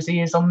Freereader, as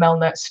he is on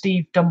Melnet,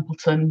 Steve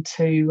Dumpleton,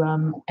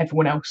 to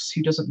everyone else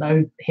who doesn't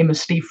know him as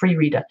Steve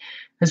Freereader,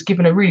 has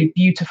given a really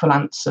beautiful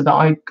answer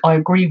that I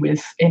agree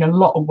with in a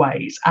lot of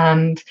ways.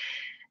 And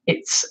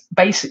it's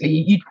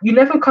basically, you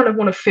never kind of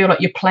want to feel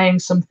like you're playing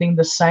something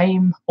the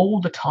same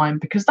all the time,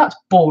 because that's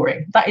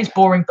boring. That is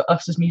boring for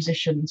us as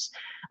musicians,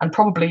 and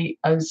probably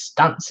as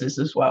dancers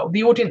as well.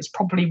 The audience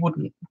probably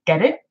wouldn't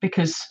get it,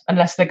 because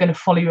unless they're going to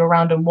follow you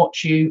around and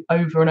watch you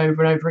over and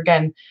over and over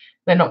again,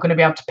 they're not going to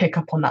be able to pick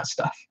up on that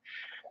stuff.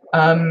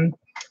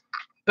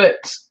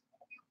 But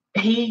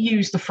he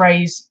used the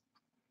phrase,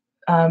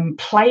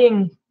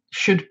 playing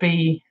should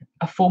be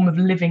a form of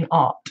living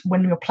art.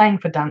 When you're playing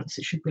for dance,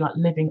 it should be like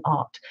living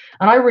art.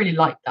 And I really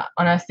like that.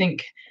 And I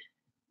think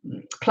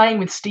playing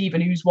with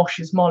Stephen, who's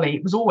Wash's Molly,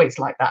 it was always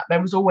like that.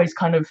 There was always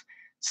kind of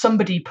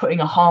somebody putting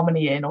a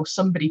harmony in, or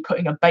somebody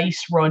putting a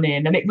bass run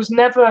in, and it was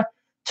never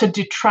to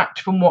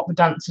detract from what the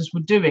dancers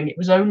were doing. It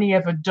was only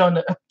ever done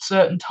at a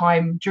certain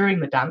time during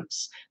the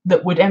dance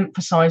that would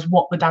emphasize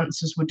what the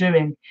dancers were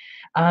doing,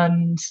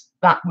 and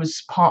that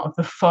was part of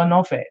the fun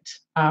of it.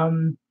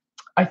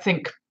 I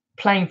think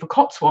playing for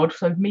Cotswold,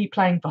 so me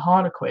playing for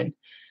Harlequin,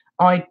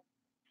 I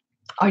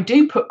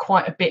do put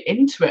quite a bit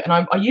into it, and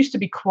I used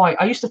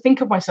to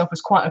think of myself as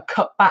quite a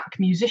cut back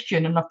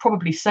musician, and I've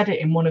probably said it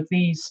in one of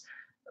these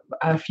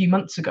a few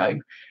months ago,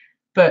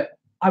 but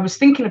I was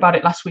thinking about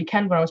it last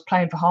weekend when I was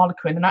playing for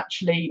Harlequin, and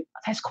actually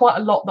there's quite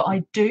a lot that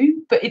I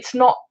do, but it's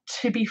not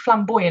to be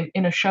flamboyant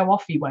in a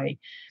show-offy way.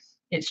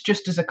 It's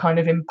just as a kind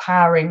of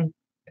empowering,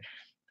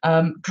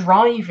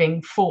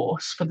 driving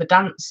force for the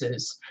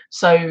dancers.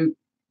 So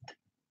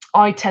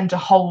I tend to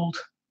hold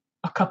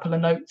a couple of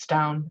notes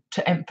down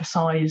to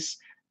emphasize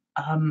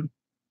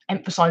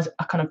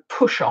a kind of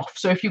push off.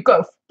 So if you've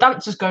got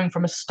dancers going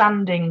from a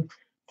standing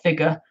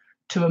figure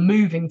to a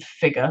moving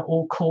figure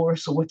or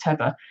chorus or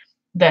whatever,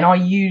 then I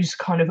use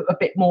kind of a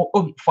bit more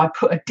oomph. I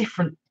put a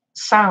different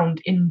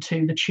sound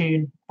into the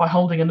tune by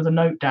holding another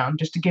note down,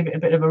 just to give it a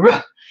bit of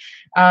a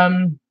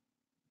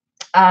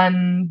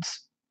and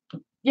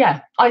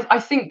yeah, I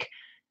think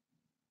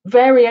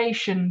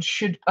variation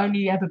should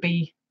only ever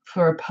be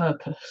for a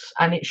purpose,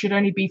 and it should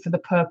only be for the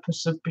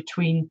purpose of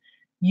between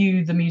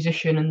you, the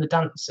musician, and the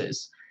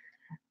dancers.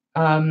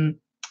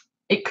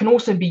 It can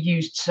also be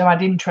used to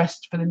add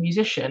interest for the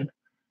musician,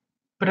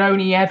 but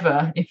only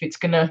ever if it's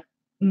going to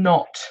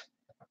not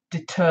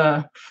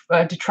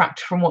detract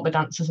from what the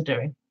dancers are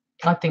doing.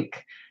 I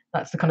think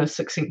that's the kind of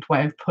succinct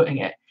way of putting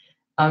it.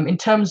 In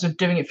terms of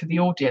doing it for the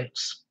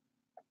audience,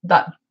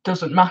 that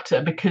doesn't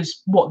matter,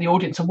 because what the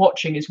audience are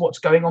watching is what's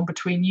going on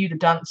between you,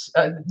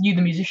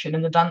 the musician,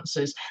 and the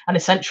dancers, and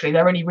essentially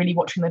they're only really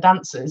watching the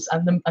dancers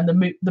and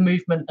the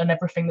movement and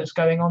everything that's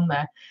going on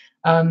there.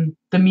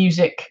 The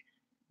music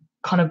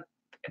kind of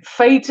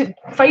fades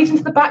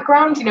into the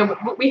background. You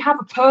know, we have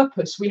a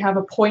purpose, we have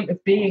a point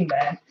of being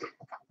there.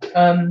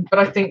 But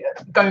I think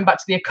going back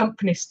to the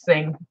accompanist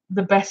thing,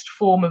 the best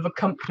form of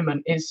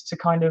accompaniment is to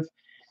kind of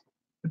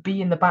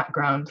be in the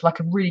background, like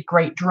a really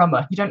great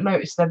drummer. You don't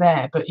notice they're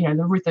there, but you know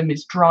the rhythm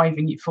is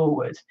driving you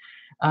forward.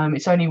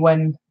 It's only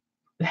when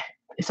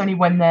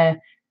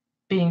they're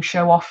being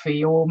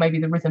show-offy, or maybe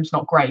the rhythm's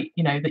not great,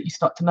 you know, that you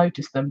start to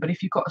notice them. But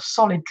if you've got a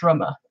solid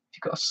drummer, if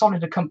you've got a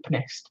solid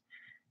accompanist,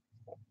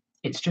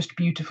 it's just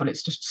beautiful.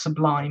 It's just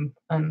sublime.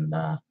 And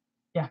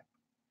yeah,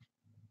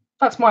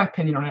 that's my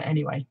opinion on it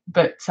anyway.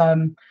 But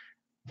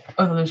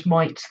others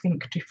might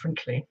think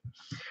differently.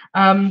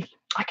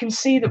 I can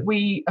see that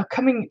we are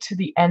coming to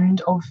the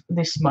end of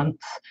this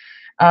month,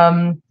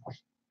 and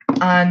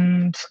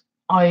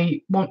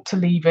I want to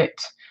leave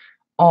it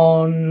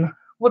on.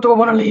 What do I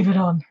want to leave it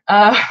on?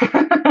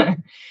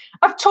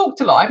 I've talked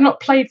a lot. I've not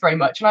played very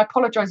much, and I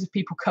apologise if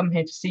people come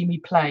here to see me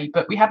play,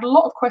 but we had a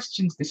lot of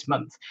questions this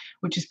month,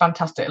 which is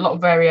fantastic, a lot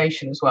of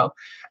variation as well.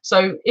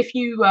 So if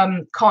you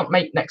can't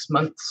make next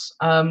month's,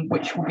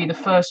 which will be the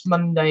first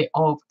Monday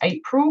of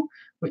April,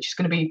 which is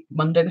going to be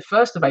Monday the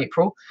 1st of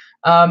April,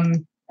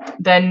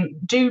 then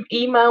do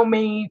email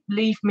me,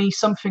 leave me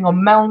something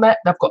on Mel Method.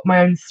 I've got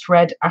my own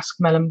thread, Ask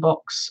Melon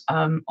Box,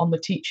 on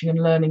the teaching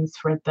and learning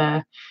thread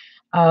there.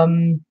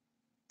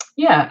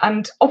 Yeah,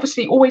 and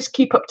obviously always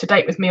keep up to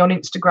date with me on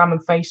Instagram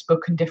and Facebook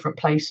and different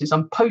places.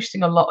 I'm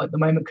posting a lot at the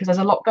moment because there's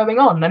a lot going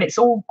on, and it's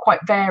all quite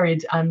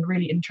varied and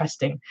really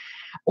interesting.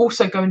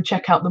 Also go and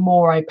check out the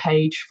Moirai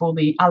page for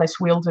the Alice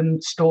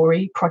Wheeldon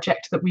Story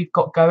project that we've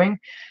got going,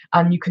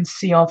 and you can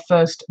see our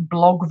first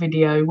blog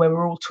video where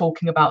we're all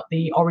talking about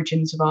the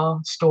origins of our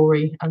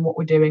story and what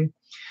we're doing.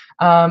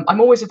 I'm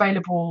always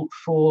available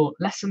for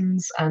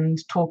lessons and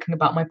talking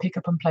about my pick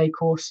up and play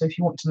course. So if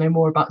you want to know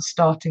more about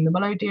starting the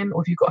Melodeon,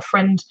 or if you've got a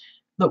friend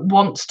that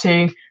wants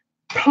to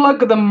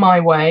plug them my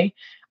way,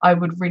 I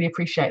would really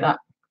appreciate that.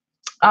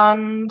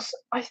 And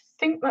I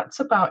think that's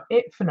about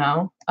it for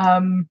now.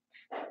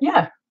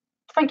 Yeah,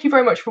 thank you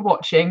very much for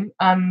watching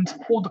and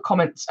all the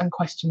comments and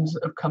questions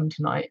that have come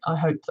tonight. I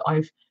hope that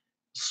I've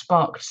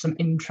sparked some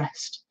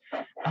interest.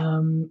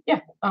 Yeah,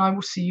 and I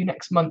will see you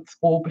next month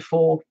or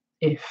before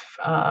if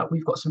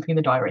we've got something in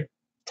the diary.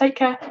 Take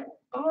care.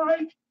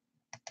 Bye.